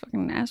sex,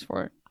 fucking ask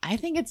for it. I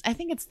think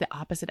it's the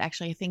opposite,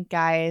 actually. I think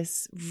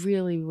guys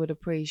really would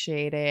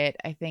appreciate it.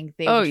 I think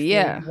they would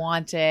really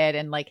want it.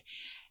 And like,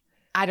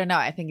 I don't know.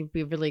 I think it'd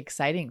be really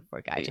exciting for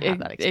a guy to have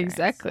that experience.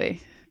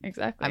 Exactly.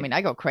 I mean,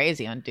 I go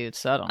crazy on dudes,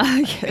 so I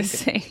don't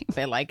think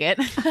they like it.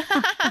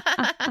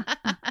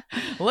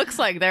 Looks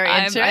like they're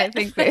into it. I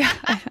think they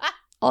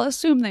I'll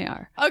assume they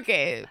are.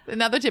 Okay.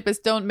 Another tip is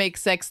don't make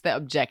sex the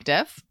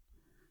objective,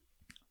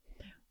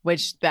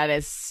 which that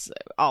is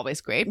always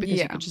great because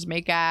you can just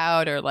make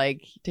out or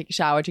like take a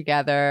shower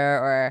together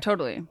or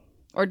totally.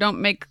 Or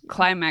don't make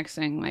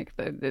climaxing like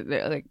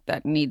the like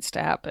that needs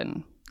to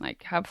happen.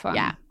 Like, have fun.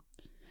 Yeah.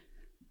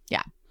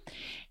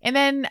 And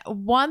then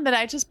one that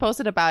I just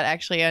posted about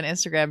actually on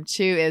Instagram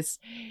too is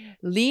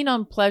lean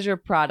on pleasure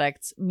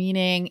products,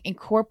 meaning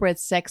incorporate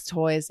sex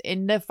toys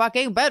in the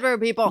fucking bedroom,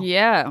 people.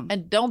 Yeah.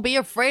 And don't be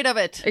afraid of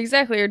it.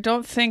 Exactly. Or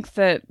don't think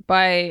that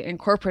by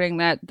incorporating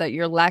that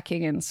you're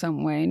lacking in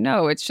some way.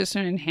 No, it's just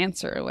an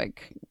enhancer.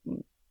 Like,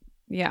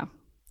 yeah.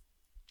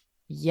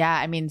 Yeah,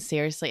 I mean,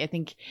 seriously, I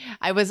think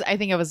I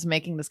was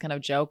making this kind of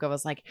joke. I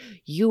was like,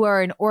 you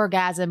are an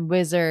orgasm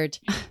wizard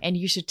and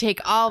you should take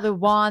all the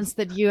wands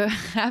that you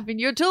have in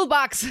your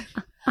toolbox.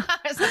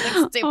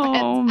 Something stupid.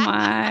 Oh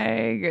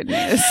my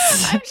goodness.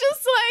 I'm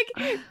just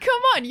like,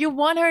 come on, you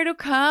want her to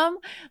come?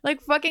 Like,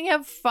 fucking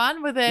have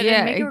fun with it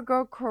and make her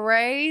go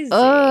crazy.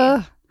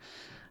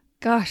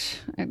 Gosh,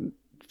 I'm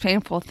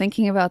painful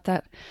thinking about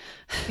that.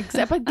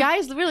 But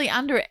guys really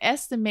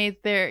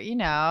underestimate their,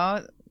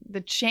 the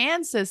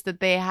chances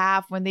that they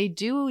have when they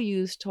do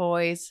use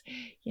toys,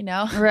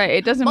 Right.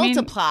 It doesn't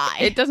multiply.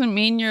 It doesn't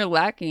mean you're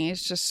lacking.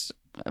 It's just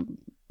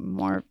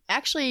more.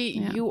 Actually,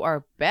 you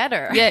are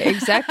better. Yeah,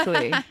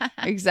 exactly.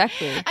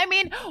 Exactly. I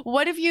mean,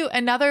 what if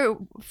another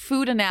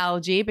food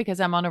analogy, because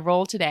I'm on a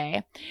roll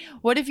today,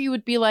 what if you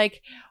would be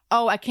like,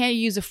 oh, I can't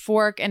use a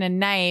fork and a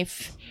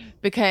knife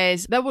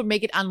because that would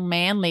make it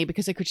unmanly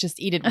because I could just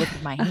eat it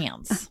with my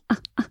hands.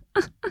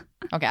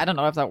 Okay, I don't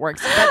know if that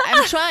works, but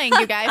I'm trying,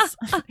 you guys.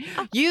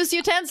 Use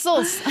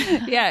utensils.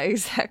 Yeah,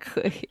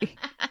 exactly.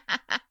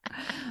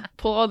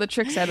 Pull all the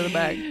tricks out of the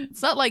bag.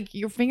 It's not like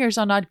your fingers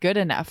are not good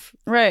enough.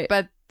 Right.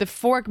 But the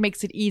fork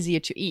makes it easier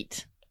to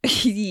eat.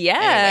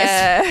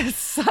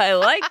 Yes. I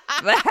like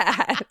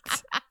that.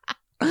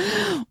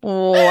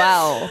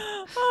 Wow.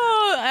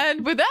 Oh,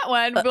 and with that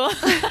one, we'll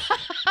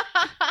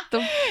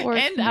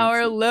end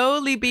our low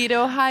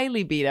libido, high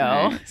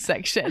libido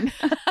section.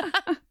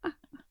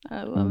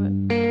 I love it.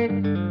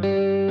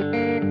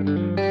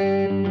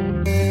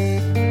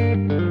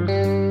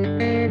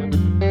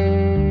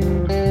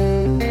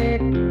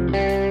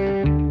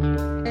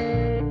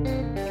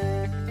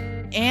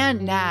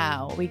 And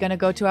now we're going to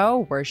go to our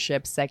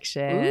worship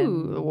section.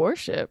 Ooh,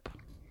 worship.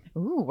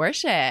 Ooh,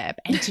 worship.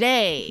 And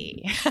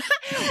today,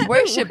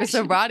 worship is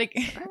erotic.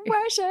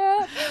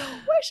 Worship.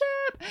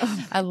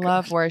 Oh, I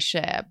love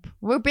worship.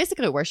 We're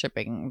basically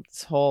worshiping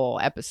this whole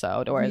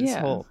episode or this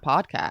whole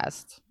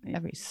podcast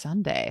every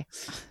Sunday.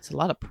 It's a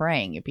lot of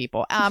praying, you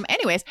people.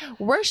 Anyways,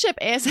 worship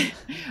is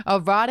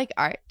erotic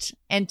art.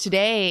 And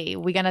today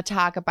we're going to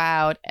talk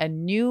about a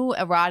new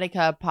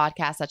erotica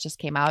podcast that just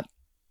came out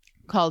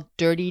called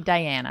Dirty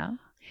Diana.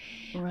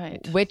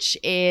 Right. Which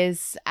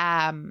is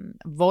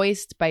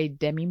voiced by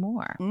Demi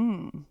Moore.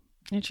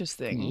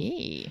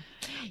 Interesting.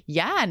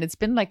 Yeah, and it's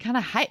been like kind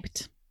of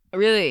hyped.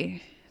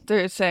 Really?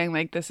 They're saying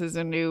like this is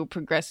a new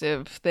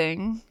progressive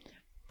thing?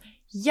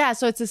 Yeah,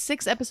 so it's a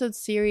 6-episode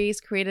series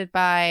created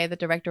by the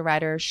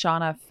director-writer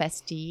Shauna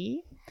Festi.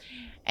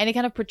 And it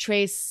kind of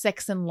portrays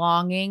sex and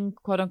longing,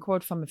 quote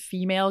unquote, from a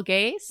female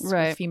gaze.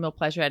 Right. With female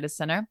pleasure at its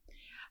center.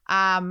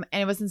 And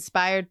it was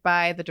inspired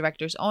by the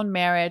director's own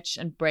marriage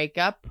and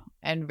breakup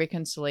and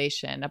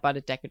reconciliation about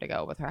a decade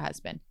ago with her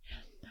husband.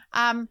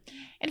 And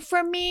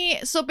for me,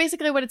 so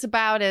basically what it's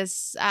about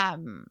is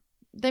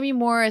Demi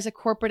Moore is a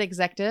corporate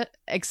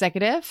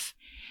executive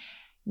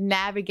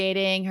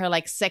navigating her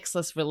like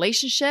sexless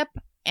relationship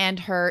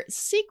and her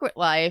secret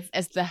life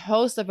as the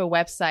host of a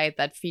website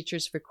that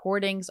features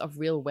recordings of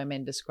real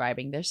women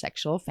describing their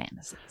sexual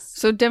fantasies.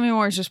 So Demi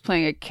Moore is just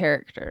playing a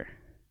character.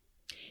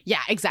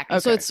 Yeah, exactly.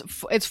 Okay.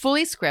 So it's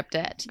fully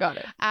scripted. Got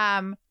it.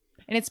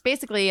 And it's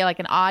basically like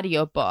an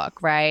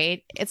audiobook,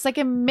 right? It's like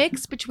a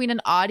mix between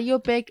an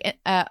audiobook and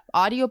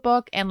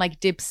like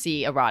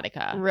Dipsy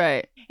erotica.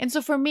 Right. And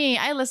so for me,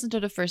 I listened to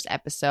the first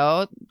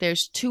episode.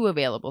 There's 2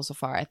 available so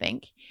far, I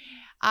think.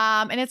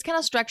 And it's kind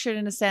of structured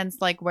in a sense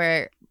like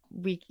where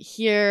we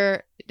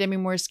hear Demi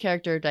Moore's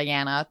character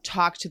Diana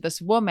talk to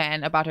this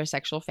woman about her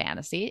sexual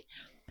fantasy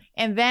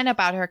and then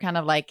about her kind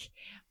of like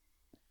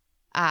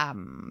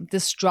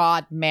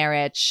distraught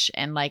marriage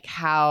and like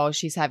how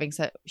she's having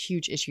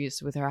huge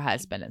issues with her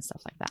husband and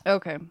stuff like that.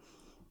 Okay.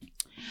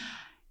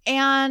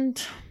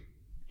 And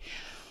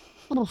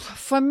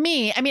for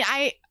me, I mean,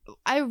 I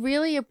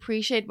really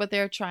appreciate what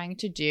they're trying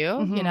to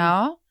do, you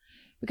know,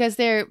 because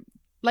they're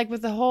like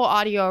with the whole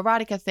audio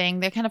erotica thing,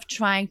 they're kind of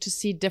trying to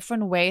see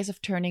different ways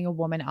of turning a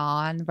woman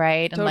on,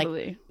 right? And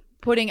totally. like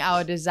putting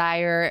our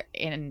desire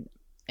in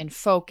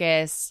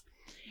focus.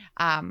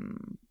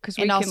 Because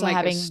we also can like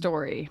having a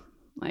story.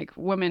 Like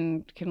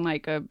women can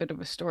like a bit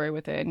of a story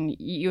with it. And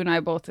you and I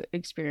both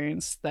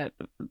experienced that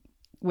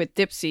with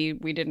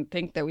Dipsy. We didn't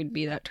think that we'd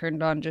be that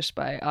turned on just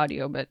by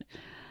audio, but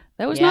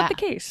that was not the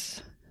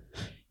case.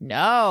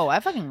 No,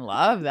 I fucking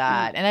love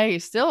that. And I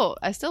still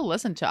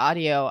listen to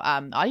audio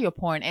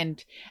porn,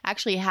 and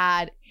actually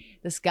had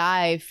this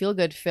guy, Feel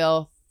Good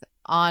Filth,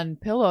 on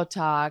Pillow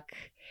Talk,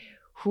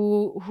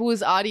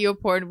 whose audio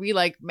porn we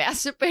like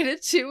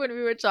masturbated to when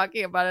we were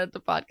talking about it at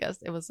the podcast.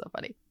 It was so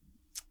funny.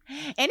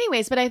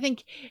 Anyways, but I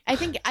think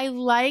I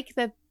like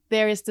that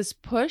there is this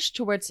push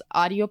towards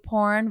audio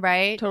porn,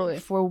 right? Totally.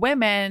 For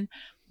women.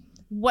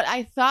 What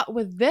I thought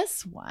with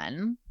this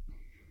one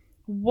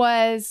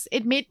was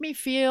it made me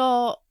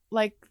feel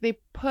like they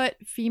put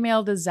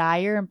female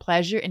desire and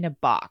pleasure in a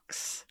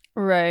box.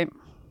 Right.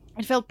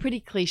 It felt pretty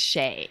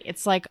cliche.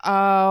 It's like,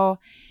 oh,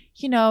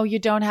 you know, you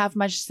don't have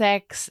much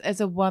sex as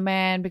a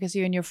woman because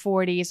you're in your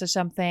 40s or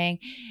something.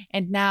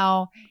 And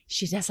now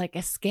she does like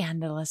a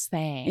scandalous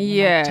thing. And,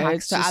 yeah. like,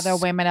 talks to other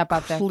women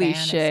about their cliche.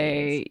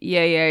 fantasies.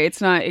 Yeah.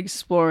 It's not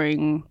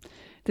exploring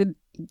the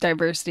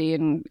diversity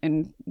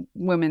in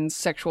women's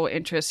sexual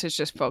interests. It's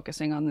just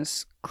focusing on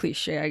this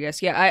cliche, I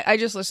guess. Yeah. I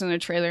just listened to the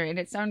trailer and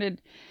it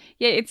sounded,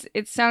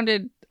 it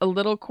sounded a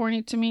little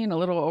corny to me and a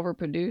little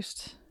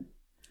overproduced.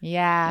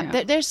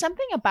 Yeah. There's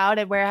something about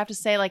it where I have to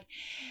say, like,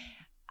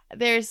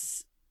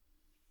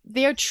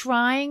 they're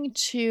trying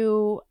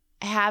to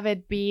have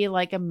it be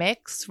like a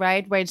mix,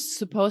 right? Where it's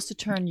supposed to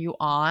turn you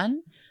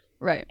on.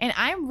 Right. And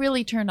I'm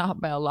really turned on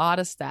by a lot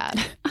of stuff.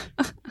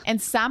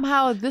 And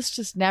somehow this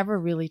just never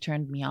really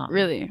turned me on.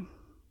 Really?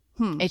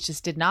 It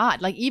just did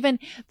not. Like, even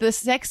the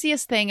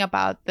sexiest thing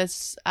about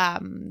this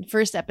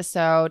first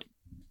episode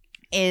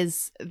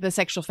is the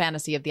sexual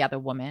fantasy of the other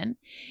woman.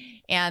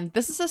 And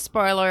this is a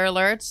spoiler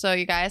alert. So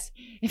you guys,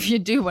 if you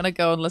do want to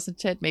go and listen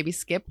to it, maybe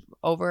skip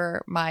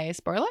over my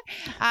spoiler.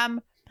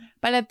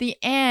 But at the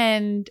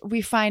end,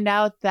 we find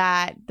out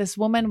that this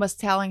woman was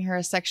telling her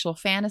a sexual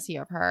fantasy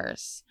of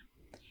hers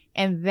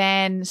and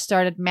then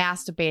started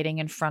masturbating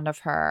in front of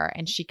her.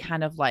 And she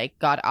kind of like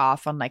got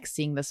off on like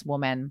seeing this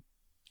woman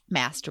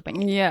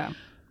masturbate. Yeah.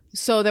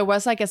 So there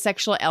was like a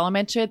sexual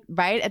element to it,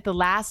 right? At the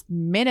last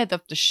minute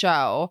of the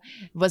show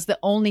was the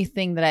only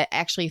thing that I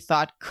actually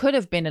thought could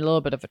have been a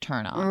little bit of a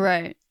turn on.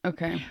 Right.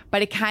 Okay.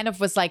 But it kind of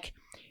was like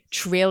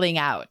trailing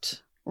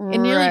out. It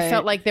nearly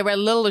felt like they were a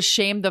little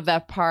ashamed of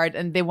that part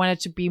and they wanted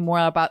to be more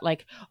about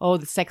like, oh,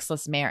 the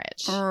sexless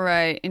marriage.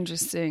 Right.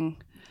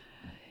 Interesting.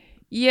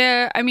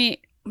 Yeah. I mean,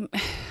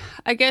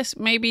 I guess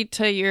maybe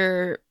to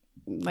your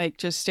like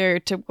just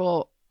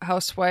stereotypical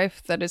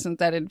housewife that isn't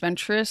that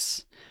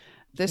adventurous,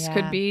 this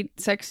could be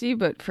sexy,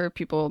 but for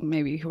people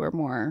maybe who are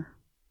more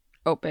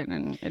open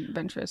and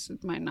adventurous,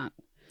 it might not.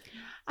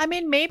 I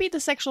mean, maybe the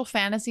sexual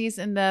fantasies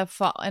in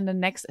the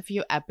next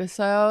few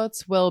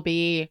episodes will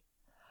be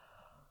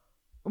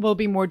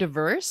more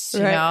diverse,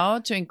 you know,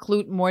 to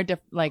include more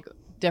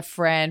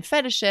different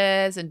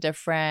fetishes and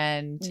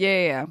different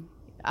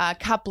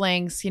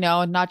couplings, you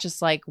know, not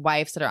just like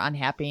wives that are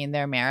unhappy in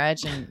their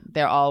marriage and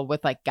they're all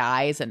with like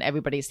guys and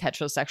everybody's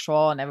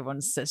heterosexual and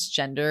everyone's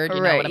cisgendered.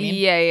 You know what I mean?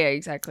 Yeah,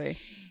 exactly.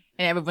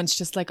 And everyone's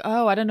just like,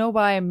 oh, I don't know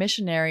why a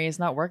missionary is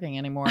not working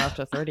anymore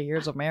after 30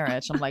 years of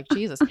marriage. I'm like,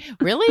 Jesus,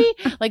 really?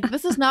 Like,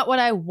 this is not what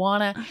I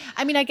want to.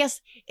 I mean, I guess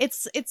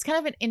it's kind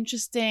of an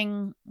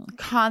interesting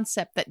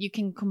concept that you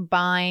can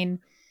combine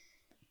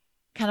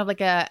kind of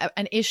like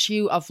an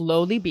issue of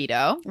low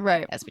libido.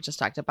 Right. As we just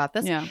talked about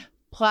this. Yeah.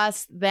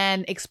 Plus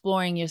then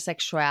exploring your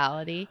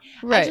sexuality.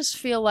 Right. I just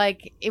feel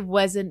like it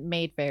wasn't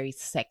made very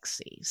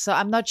sexy. So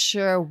I'm not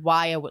sure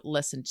why I would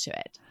listen to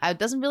it. It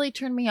doesn't really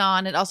turn me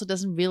on. It also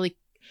doesn't really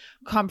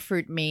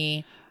comfort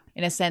me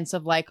in a sense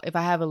of like, if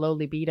I have a low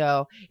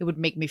libido, it would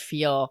make me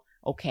feel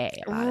okay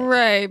about it.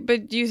 Right.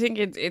 But do you think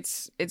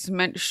it's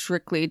meant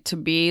strictly to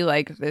be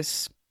like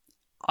this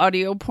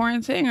audio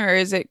porn thing,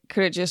 or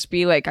could it just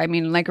be like, I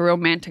mean, like a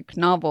romantic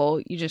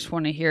novel, you just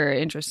want to hear an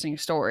interesting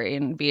story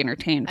and be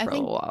entertained for a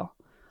little while?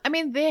 I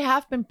mean, they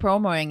have been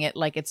promoting it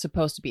like it's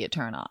supposed to be a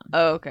turn on.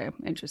 Oh, okay.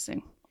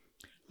 Interesting.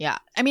 Yeah.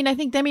 I mean, I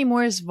think Demi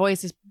Moore's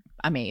voice is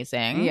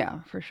amazing.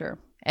 Yeah, for sure.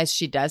 As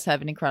she does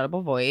have an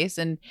incredible voice.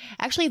 And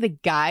actually the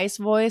guy's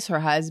voice,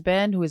 her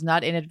husband, who is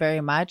not in it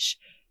very much,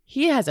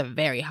 he has a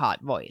very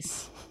hot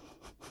voice.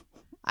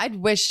 I'd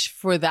wish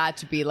for that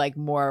to be like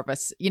more of a,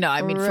 you know,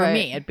 I mean, for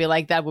me, it'd be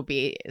like that would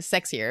be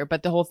sexier.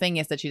 But the whole thing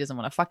is that she doesn't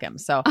want to fuck him.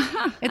 So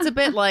it's a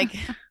bit like,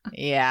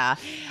 yeah,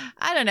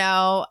 I don't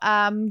know.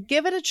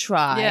 Give it a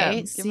try.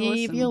 Yeah,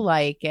 see if you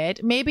like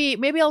it.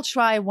 Maybe I'll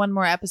try one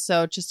more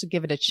episode just to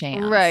give it a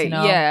chance. Right. You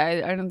know?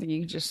 Yeah. I don't think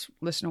you can just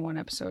listen to one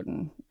episode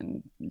and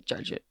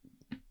judge it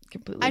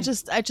completely.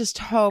 I just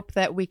hope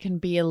that we can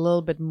be a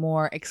little bit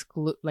more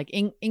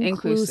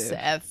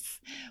inclusive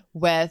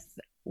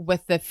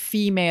with the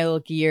female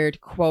geared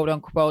quote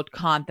unquote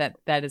content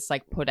that is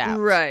like put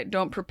out. Right.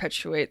 Don't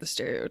perpetuate the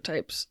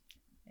stereotypes.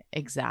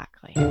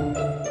 Exactly.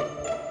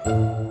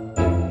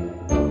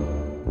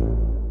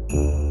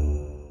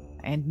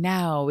 And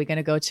now we're going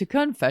to go to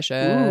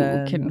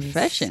confessions. Ooh,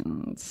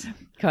 confessions.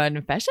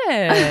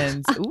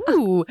 Confessions.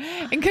 Ooh.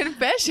 And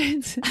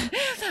confessions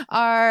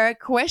are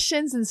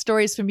questions and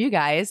stories from you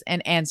guys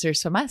and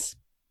answers from us.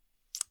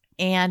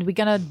 And we're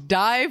going to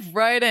dive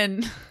right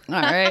in.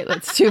 All right,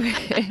 let's do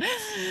it.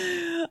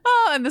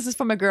 Oh, and this is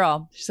from a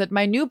girl. She said,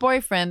 my new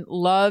boyfriend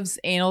loves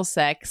anal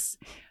sex,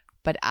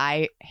 but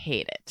I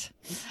hate it.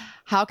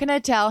 How can I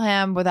tell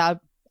him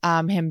without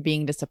him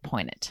being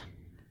disappointed?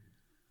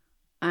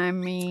 I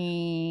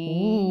mean...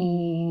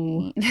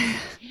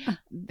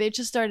 They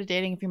just started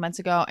dating a few months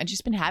ago, and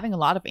she's been having a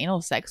lot of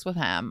anal sex with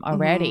him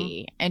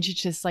already. Mm-hmm. And she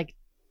just like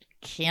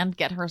can't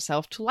get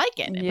herself to like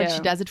it. Yeah. But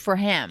she does it for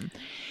him.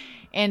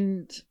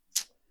 And...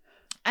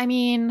 I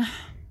mean,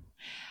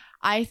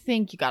 I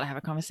think you got to have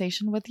a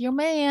conversation with your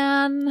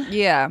man.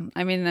 Yeah.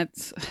 I mean, I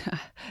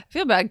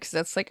feel bad because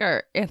that's like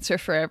our answer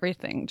for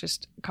everything.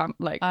 Just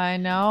I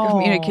know.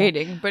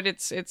 Communicating. But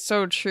it's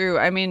so true.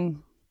 I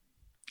mean,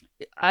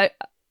 I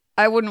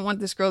wouldn't want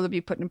this girl to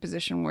be put in a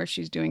position where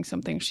she's doing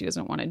something she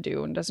doesn't want to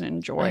do and doesn't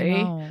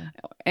enjoy.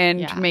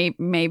 And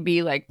may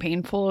be like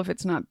painful if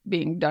it's not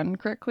being done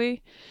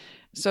correctly.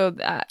 So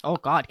that... Oh,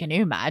 God. Can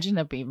you imagine?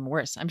 That'd be even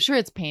worse. I'm sure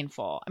it's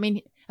painful. I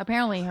mean,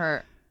 apparently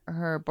her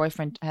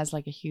boyfriend has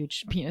like a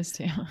huge penis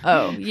too.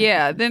 Oh,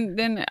 yeah.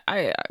 Then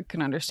I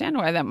can understand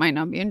why that might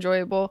not be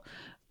enjoyable.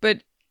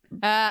 But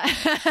but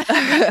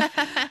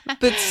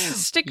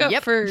stick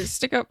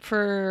up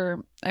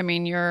for I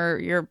mean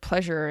your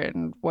pleasure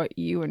and what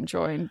you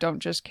enjoy, and don't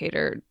just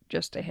cater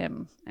just to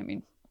him. I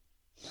mean,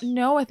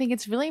 no, I think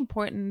it's really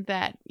important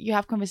that you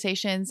have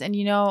conversations, and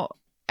you know,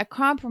 a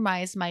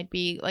compromise might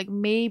be like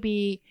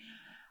maybe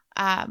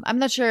I'm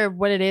not sure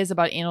what it is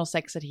about anal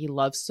sex that he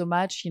loves so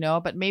much,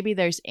 but maybe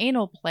there's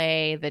anal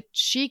play that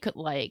she could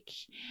like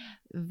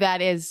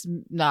that is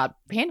not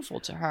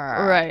painful to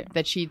her, right?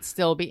 That she'd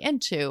still be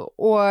into.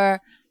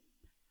 Or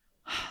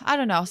I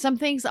don't know. Some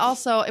things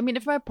also, I mean,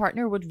 if my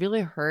partner would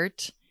really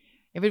hurt,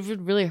 if it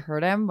would really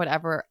hurt him,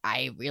 whatever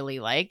I really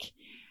like,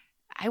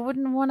 I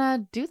wouldn't want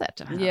to do that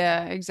to him.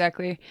 Yeah,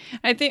 exactly.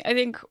 I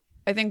think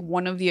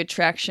one of the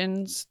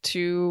attractions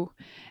to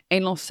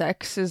anal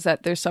sex is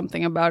that there's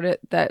something about it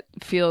that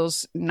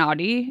feels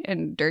naughty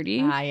and dirty.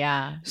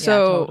 Yeah.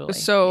 So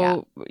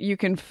Totally. you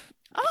can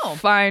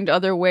find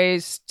other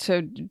ways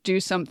to do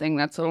something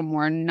that's a little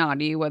more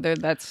naughty, whether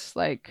that's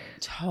like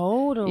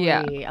totally.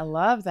 Yeah. I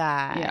love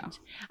that. Yeah.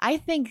 I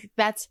think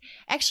that's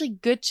actually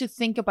good to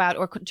think about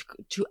or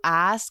to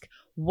ask,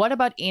 what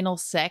about anal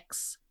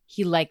sex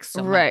he likes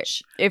so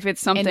much? If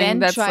it's something and then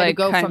that's try like to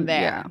go from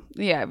there.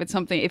 Yeah. If it's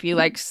something, if he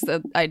likes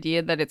the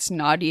idea that it's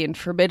naughty and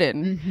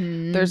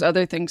forbidden, there's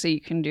other things that you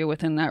can do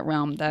within that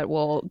realm that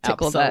will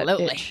tickle that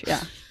itch.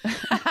 Yeah.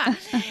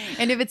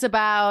 And if it's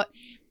about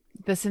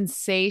the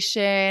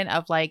sensation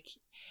of like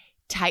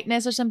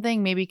tightness or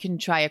something, maybe you can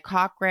try a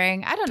cock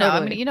ring. I don't know.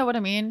 Totally. I mean, you know what I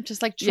mean?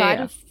 Just like try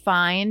to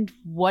find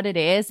what it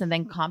is and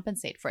then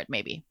compensate for it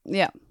maybe.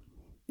 Yeah.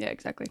 Yeah,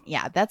 exactly.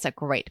 Yeah, that's a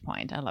great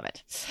point. I love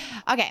it.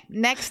 Okay,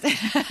 next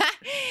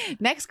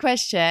next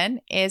question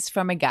is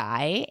from a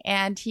guy,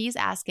 and he's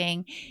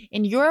asking,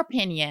 in your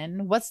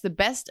opinion, what's the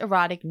best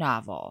erotic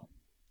novel?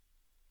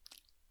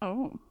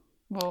 Oh,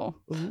 well.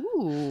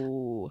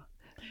 Ooh.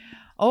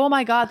 Oh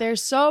my God,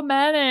 there's so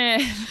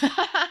many.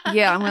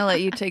 Yeah, I'm going to let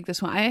you take this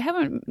one. I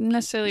haven't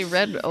necessarily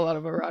read a lot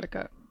of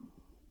erotica.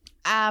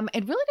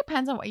 It really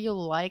depends on what you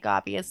like,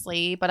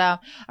 obviously,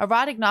 but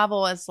erotic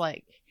novel is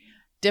like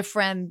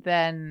different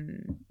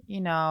than,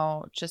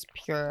 just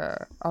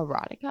pure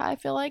erotica, I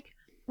feel like.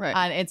 Right.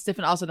 And it's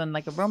different also than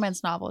like a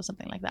romance novel or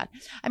something like that.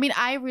 I mean,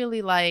 I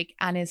really like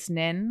Anis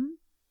Nin.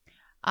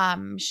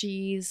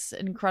 She's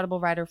an incredible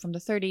writer from the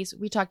 30s.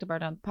 We talked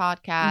about her on the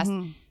podcast.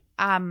 Mm-hmm.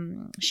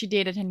 She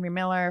dated Henry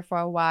Miller for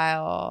a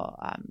while.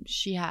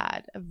 She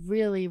had a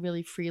really,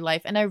 really free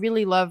life. And I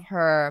really love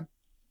her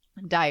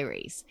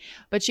diaries.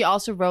 But she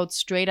also wrote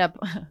straight up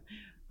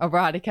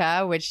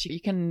erotica, which you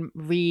can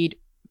read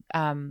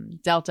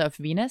Delta of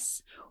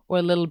Venus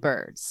or Little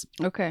Birds.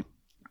 Okay.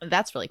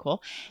 That's really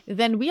cool.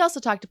 Then we also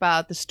talked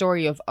about The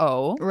Story of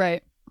O.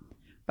 Right.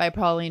 By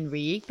Pauline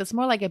Reed. That's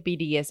more like a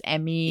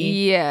BDSM-y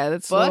Yeah,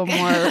 that's book. A little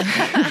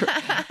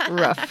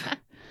more rough.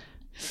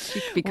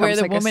 Where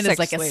the woman is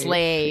like a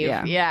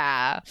slave.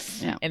 Yeah.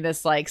 In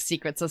this like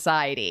secret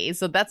society.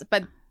 So but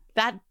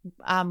that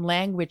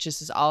language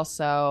is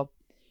also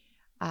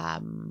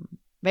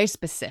very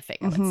specific,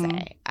 I would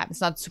say.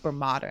 It's not super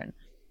modern.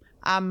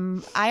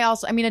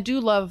 I do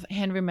love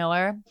Henry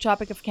Miller,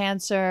 Tropic of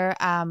Cancer.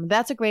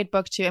 That's a great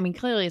book too. I mean,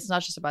 clearly it's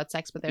not just about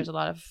sex, but there's a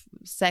lot of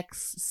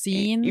sex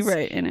scenes. You're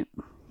right in it.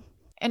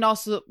 And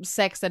also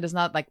sex that is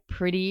not like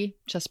pretty,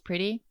 just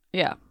pretty.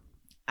 Yeah.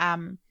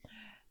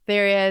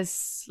 There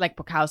is like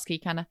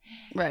Bukowski kind of.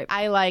 Right.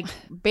 I like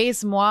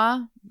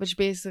Baise-moi, which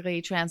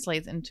basically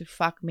translates into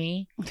fuck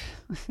me.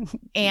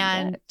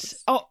 And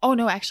oh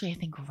no, actually I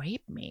think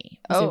rape me.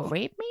 Is it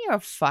rape me or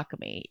fuck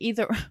me?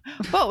 Either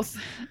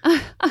both.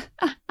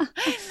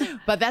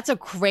 But that's a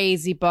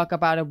crazy book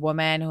about a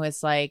woman who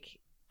is like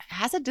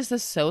has a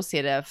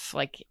disassociative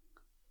like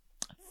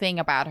thing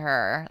about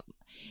her.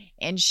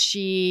 And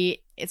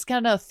it's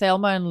kind of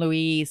Thelma and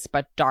Louise,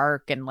 but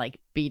dark and like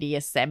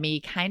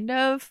BDSM-y kind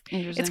of.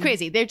 It's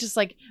crazy. They're just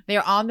like,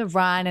 they're on the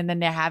run and then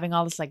they're having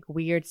all this like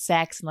weird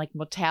sex and like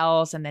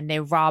motels and then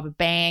they rob a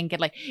bank. And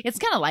like, it's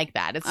kind of like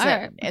that.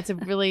 It's a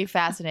really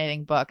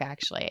fascinating book,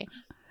 actually.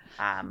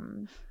 Yeah.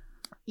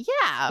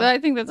 But I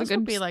think that's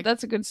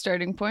a good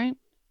starting point.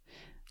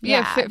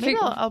 Yeah. Maybe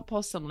I'll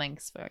post some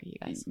links for you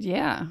guys.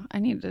 Yeah. I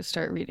need to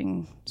start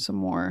reading some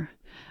more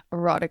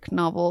erotic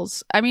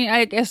novels. I mean,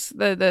 I guess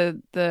the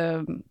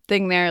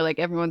thing there, like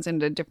everyone's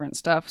into different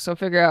stuff, so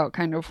figure out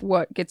kind of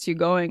what gets you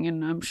going,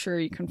 and I'm sure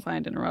you can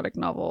find an erotic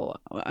novel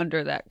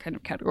under that kind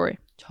of category.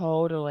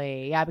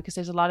 Totally. Yeah, because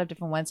there's a lot of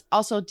different ones.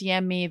 Also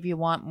DM me if you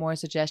want more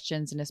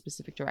suggestions in a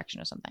specific direction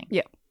or something.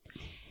 Yeah,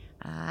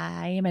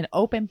 I am an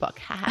open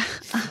book.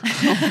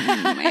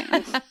 Oh,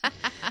 man.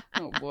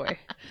 Oh boy.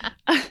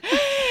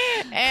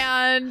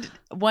 And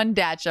one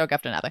dad joke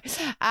after another.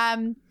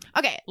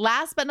 Okay,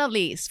 last but not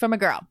least, from a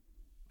girl.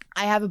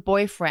 I have a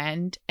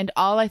boyfriend, and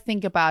all I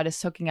think about is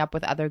hooking up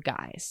with other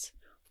guys.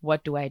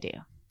 What do I do?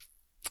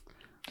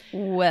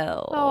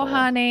 Well. Oh,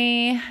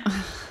 honey.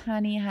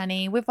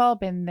 honey. We've all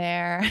been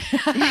there.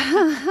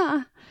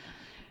 I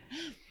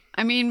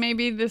mean,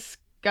 maybe this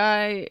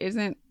guy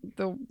isn't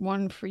the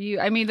one for you.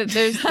 I mean,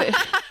 there's...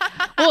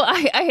 Well,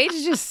 I hate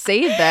to just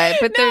say that,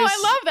 but no,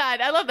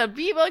 I love that.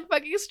 Be like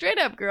fucking straight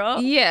up,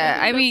 girl. Yeah,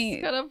 I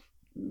mean,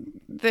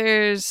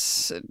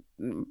 there's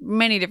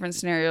many different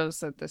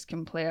scenarios that this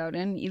can play out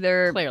in.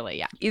 Either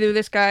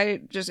this guy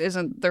just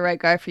isn't the right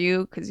guy for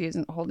you because he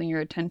isn't holding your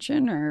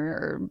attention,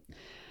 or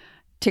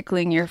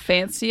tickling your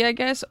fancy, I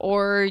guess,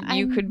 or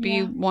you could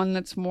be one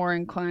that's more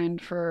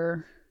inclined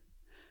for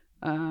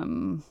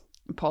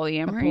polyamory.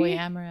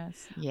 Polyamorous.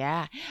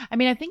 Yeah. I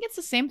mean, I think it's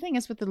the same thing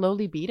as with the low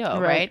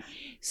libido, right?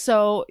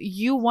 So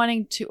you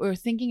wanting to or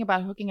thinking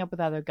about hooking up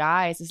with other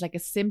guys is like a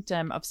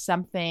symptom of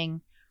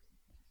something.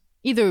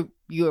 Either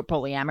you're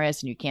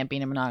polyamorous and you can't be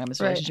in a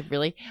monogamous relationship,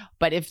 really.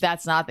 But if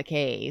that's not the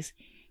case,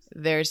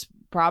 there's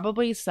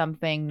probably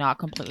something not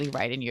completely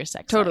right in your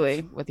sex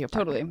life with your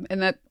partner.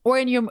 And that or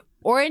in your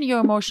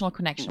emotional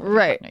connection with your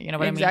partner. You know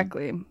what I mean?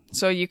 Exactly.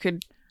 So you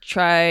could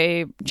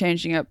try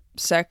changing up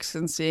sex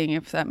and seeing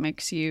if that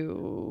makes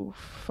you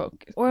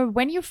focus. Or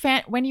when you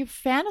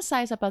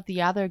fantasize about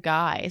the other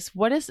guys,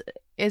 what is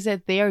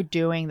it they're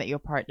doing that your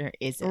partner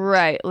isn't?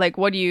 Right. Like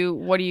what do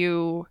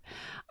you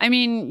I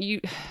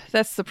mean,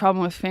 that's the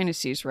problem with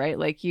fantasies, right?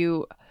 Like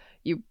you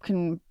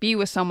can be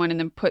with someone and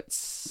then put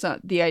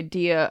the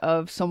idea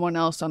of someone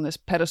else on this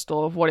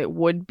pedestal of what it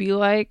would be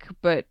like,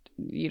 but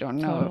you don't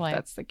know if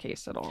that's the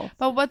case at all.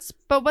 But what's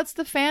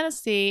the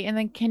fantasy? And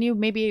then can you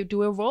maybe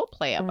do a role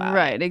play about it?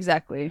 Right,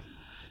 exactly.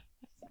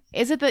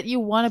 Is it that you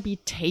want to be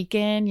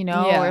taken,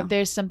 or if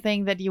there's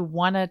something that you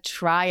want to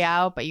try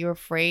out, but you're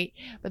afraid?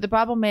 But the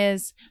problem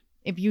is,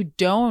 if you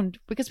don't,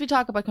 because we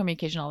talk about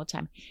communication all the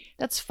time,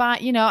 that's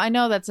fine. I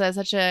know that's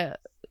such a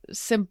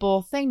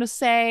simple thing to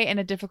say and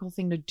a difficult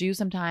thing to do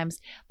sometimes.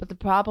 But the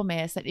problem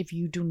is that if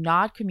you do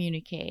not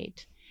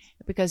communicate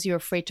because you're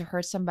afraid to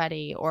hurt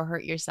somebody or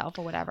hurt yourself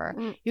or whatever,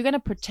 you're going to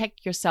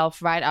protect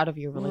yourself right out of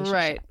your relationship.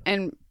 Right.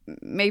 And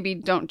maybe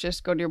don't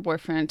just go to your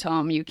boyfriend and tell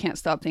him you can't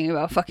stop thinking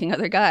about fucking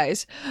other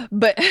guys.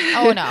 But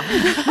oh, no.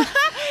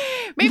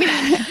 Maybe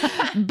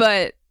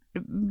not.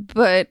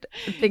 But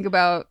think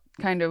about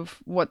kind of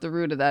what the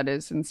root of that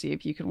is and see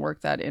if you can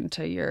work that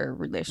into your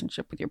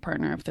relationship with your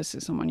partner if this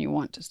is someone you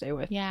want to stay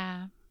with.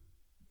 Yeah,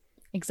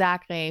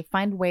 exactly.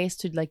 Find ways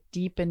to like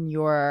deepen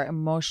your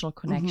emotional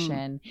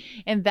connection,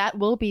 and that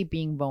will be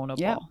being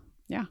vulnerable.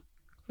 Yeah,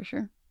 for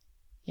sure.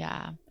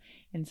 Yeah,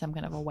 in some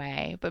kind of a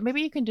way. But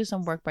maybe you can do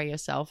some work by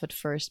yourself at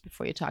first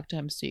before you talk to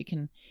him, so you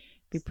can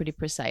be pretty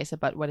precise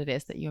about what it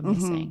is that you're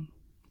missing.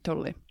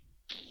 Totally.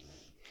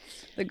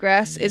 The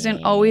grass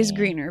isn't always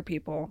greener,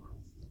 people.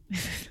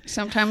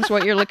 Sometimes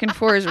what you're looking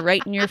for is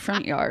right in your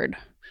front yard.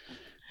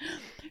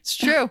 It's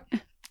true.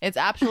 It's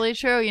absolutely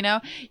true. You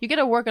got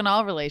to work on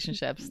all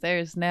relationships.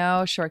 There's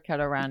no shortcut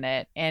around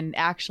it. And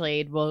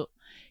actually, it will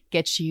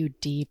get you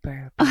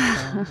deeper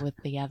with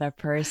the other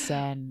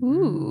person.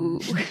 Ooh.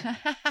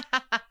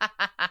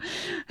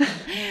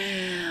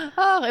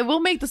 Oh, it will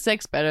make the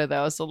sex better,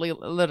 though. So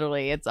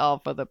literally, it's all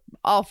for the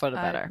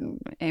better.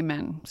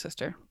 Amen,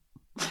 sister.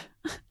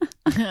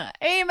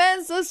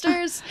 Amen,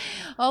 sisters,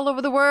 all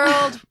over the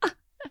world.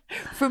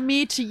 From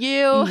me to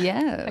you.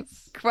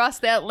 Yes. Across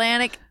the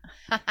Atlantic.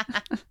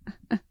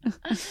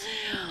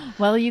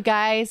 Well, you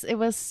guys, it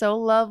was so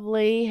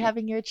lovely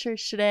having your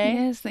church today.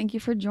 Yes, thank you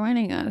for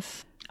joining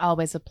us.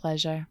 Always a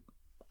pleasure.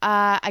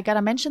 I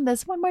gotta mention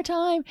this one more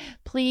time.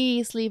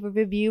 Please leave a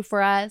review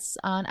for us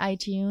on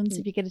iTunes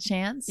if you get a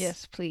chance.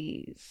 Yes,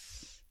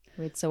 please.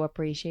 We'd so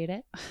appreciate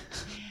it.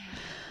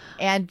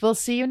 And we'll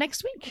see you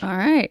next week. All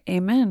right.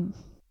 Amen.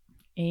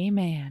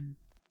 Amen.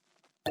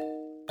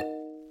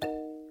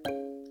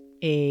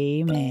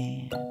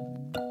 Amen.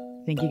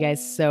 Thank you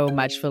guys so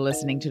much for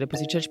listening to the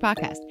Pussy Church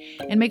podcast.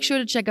 And make sure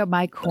to check out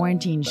my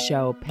quarantine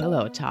show,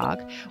 Pillow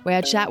Talk, where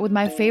I chat with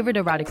my favorite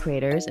erotic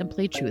creators and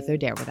play truth or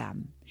dare with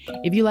them.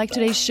 If you like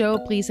today's show,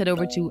 please head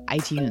over to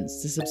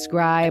iTunes to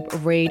subscribe,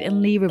 rate,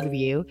 and leave a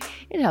review.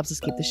 It helps us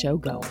keep the show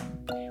going.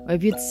 Or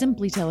if you'd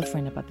simply tell a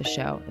friend about the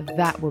show,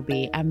 that would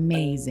be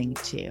amazing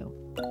too.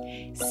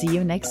 See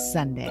you next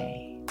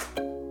Sunday.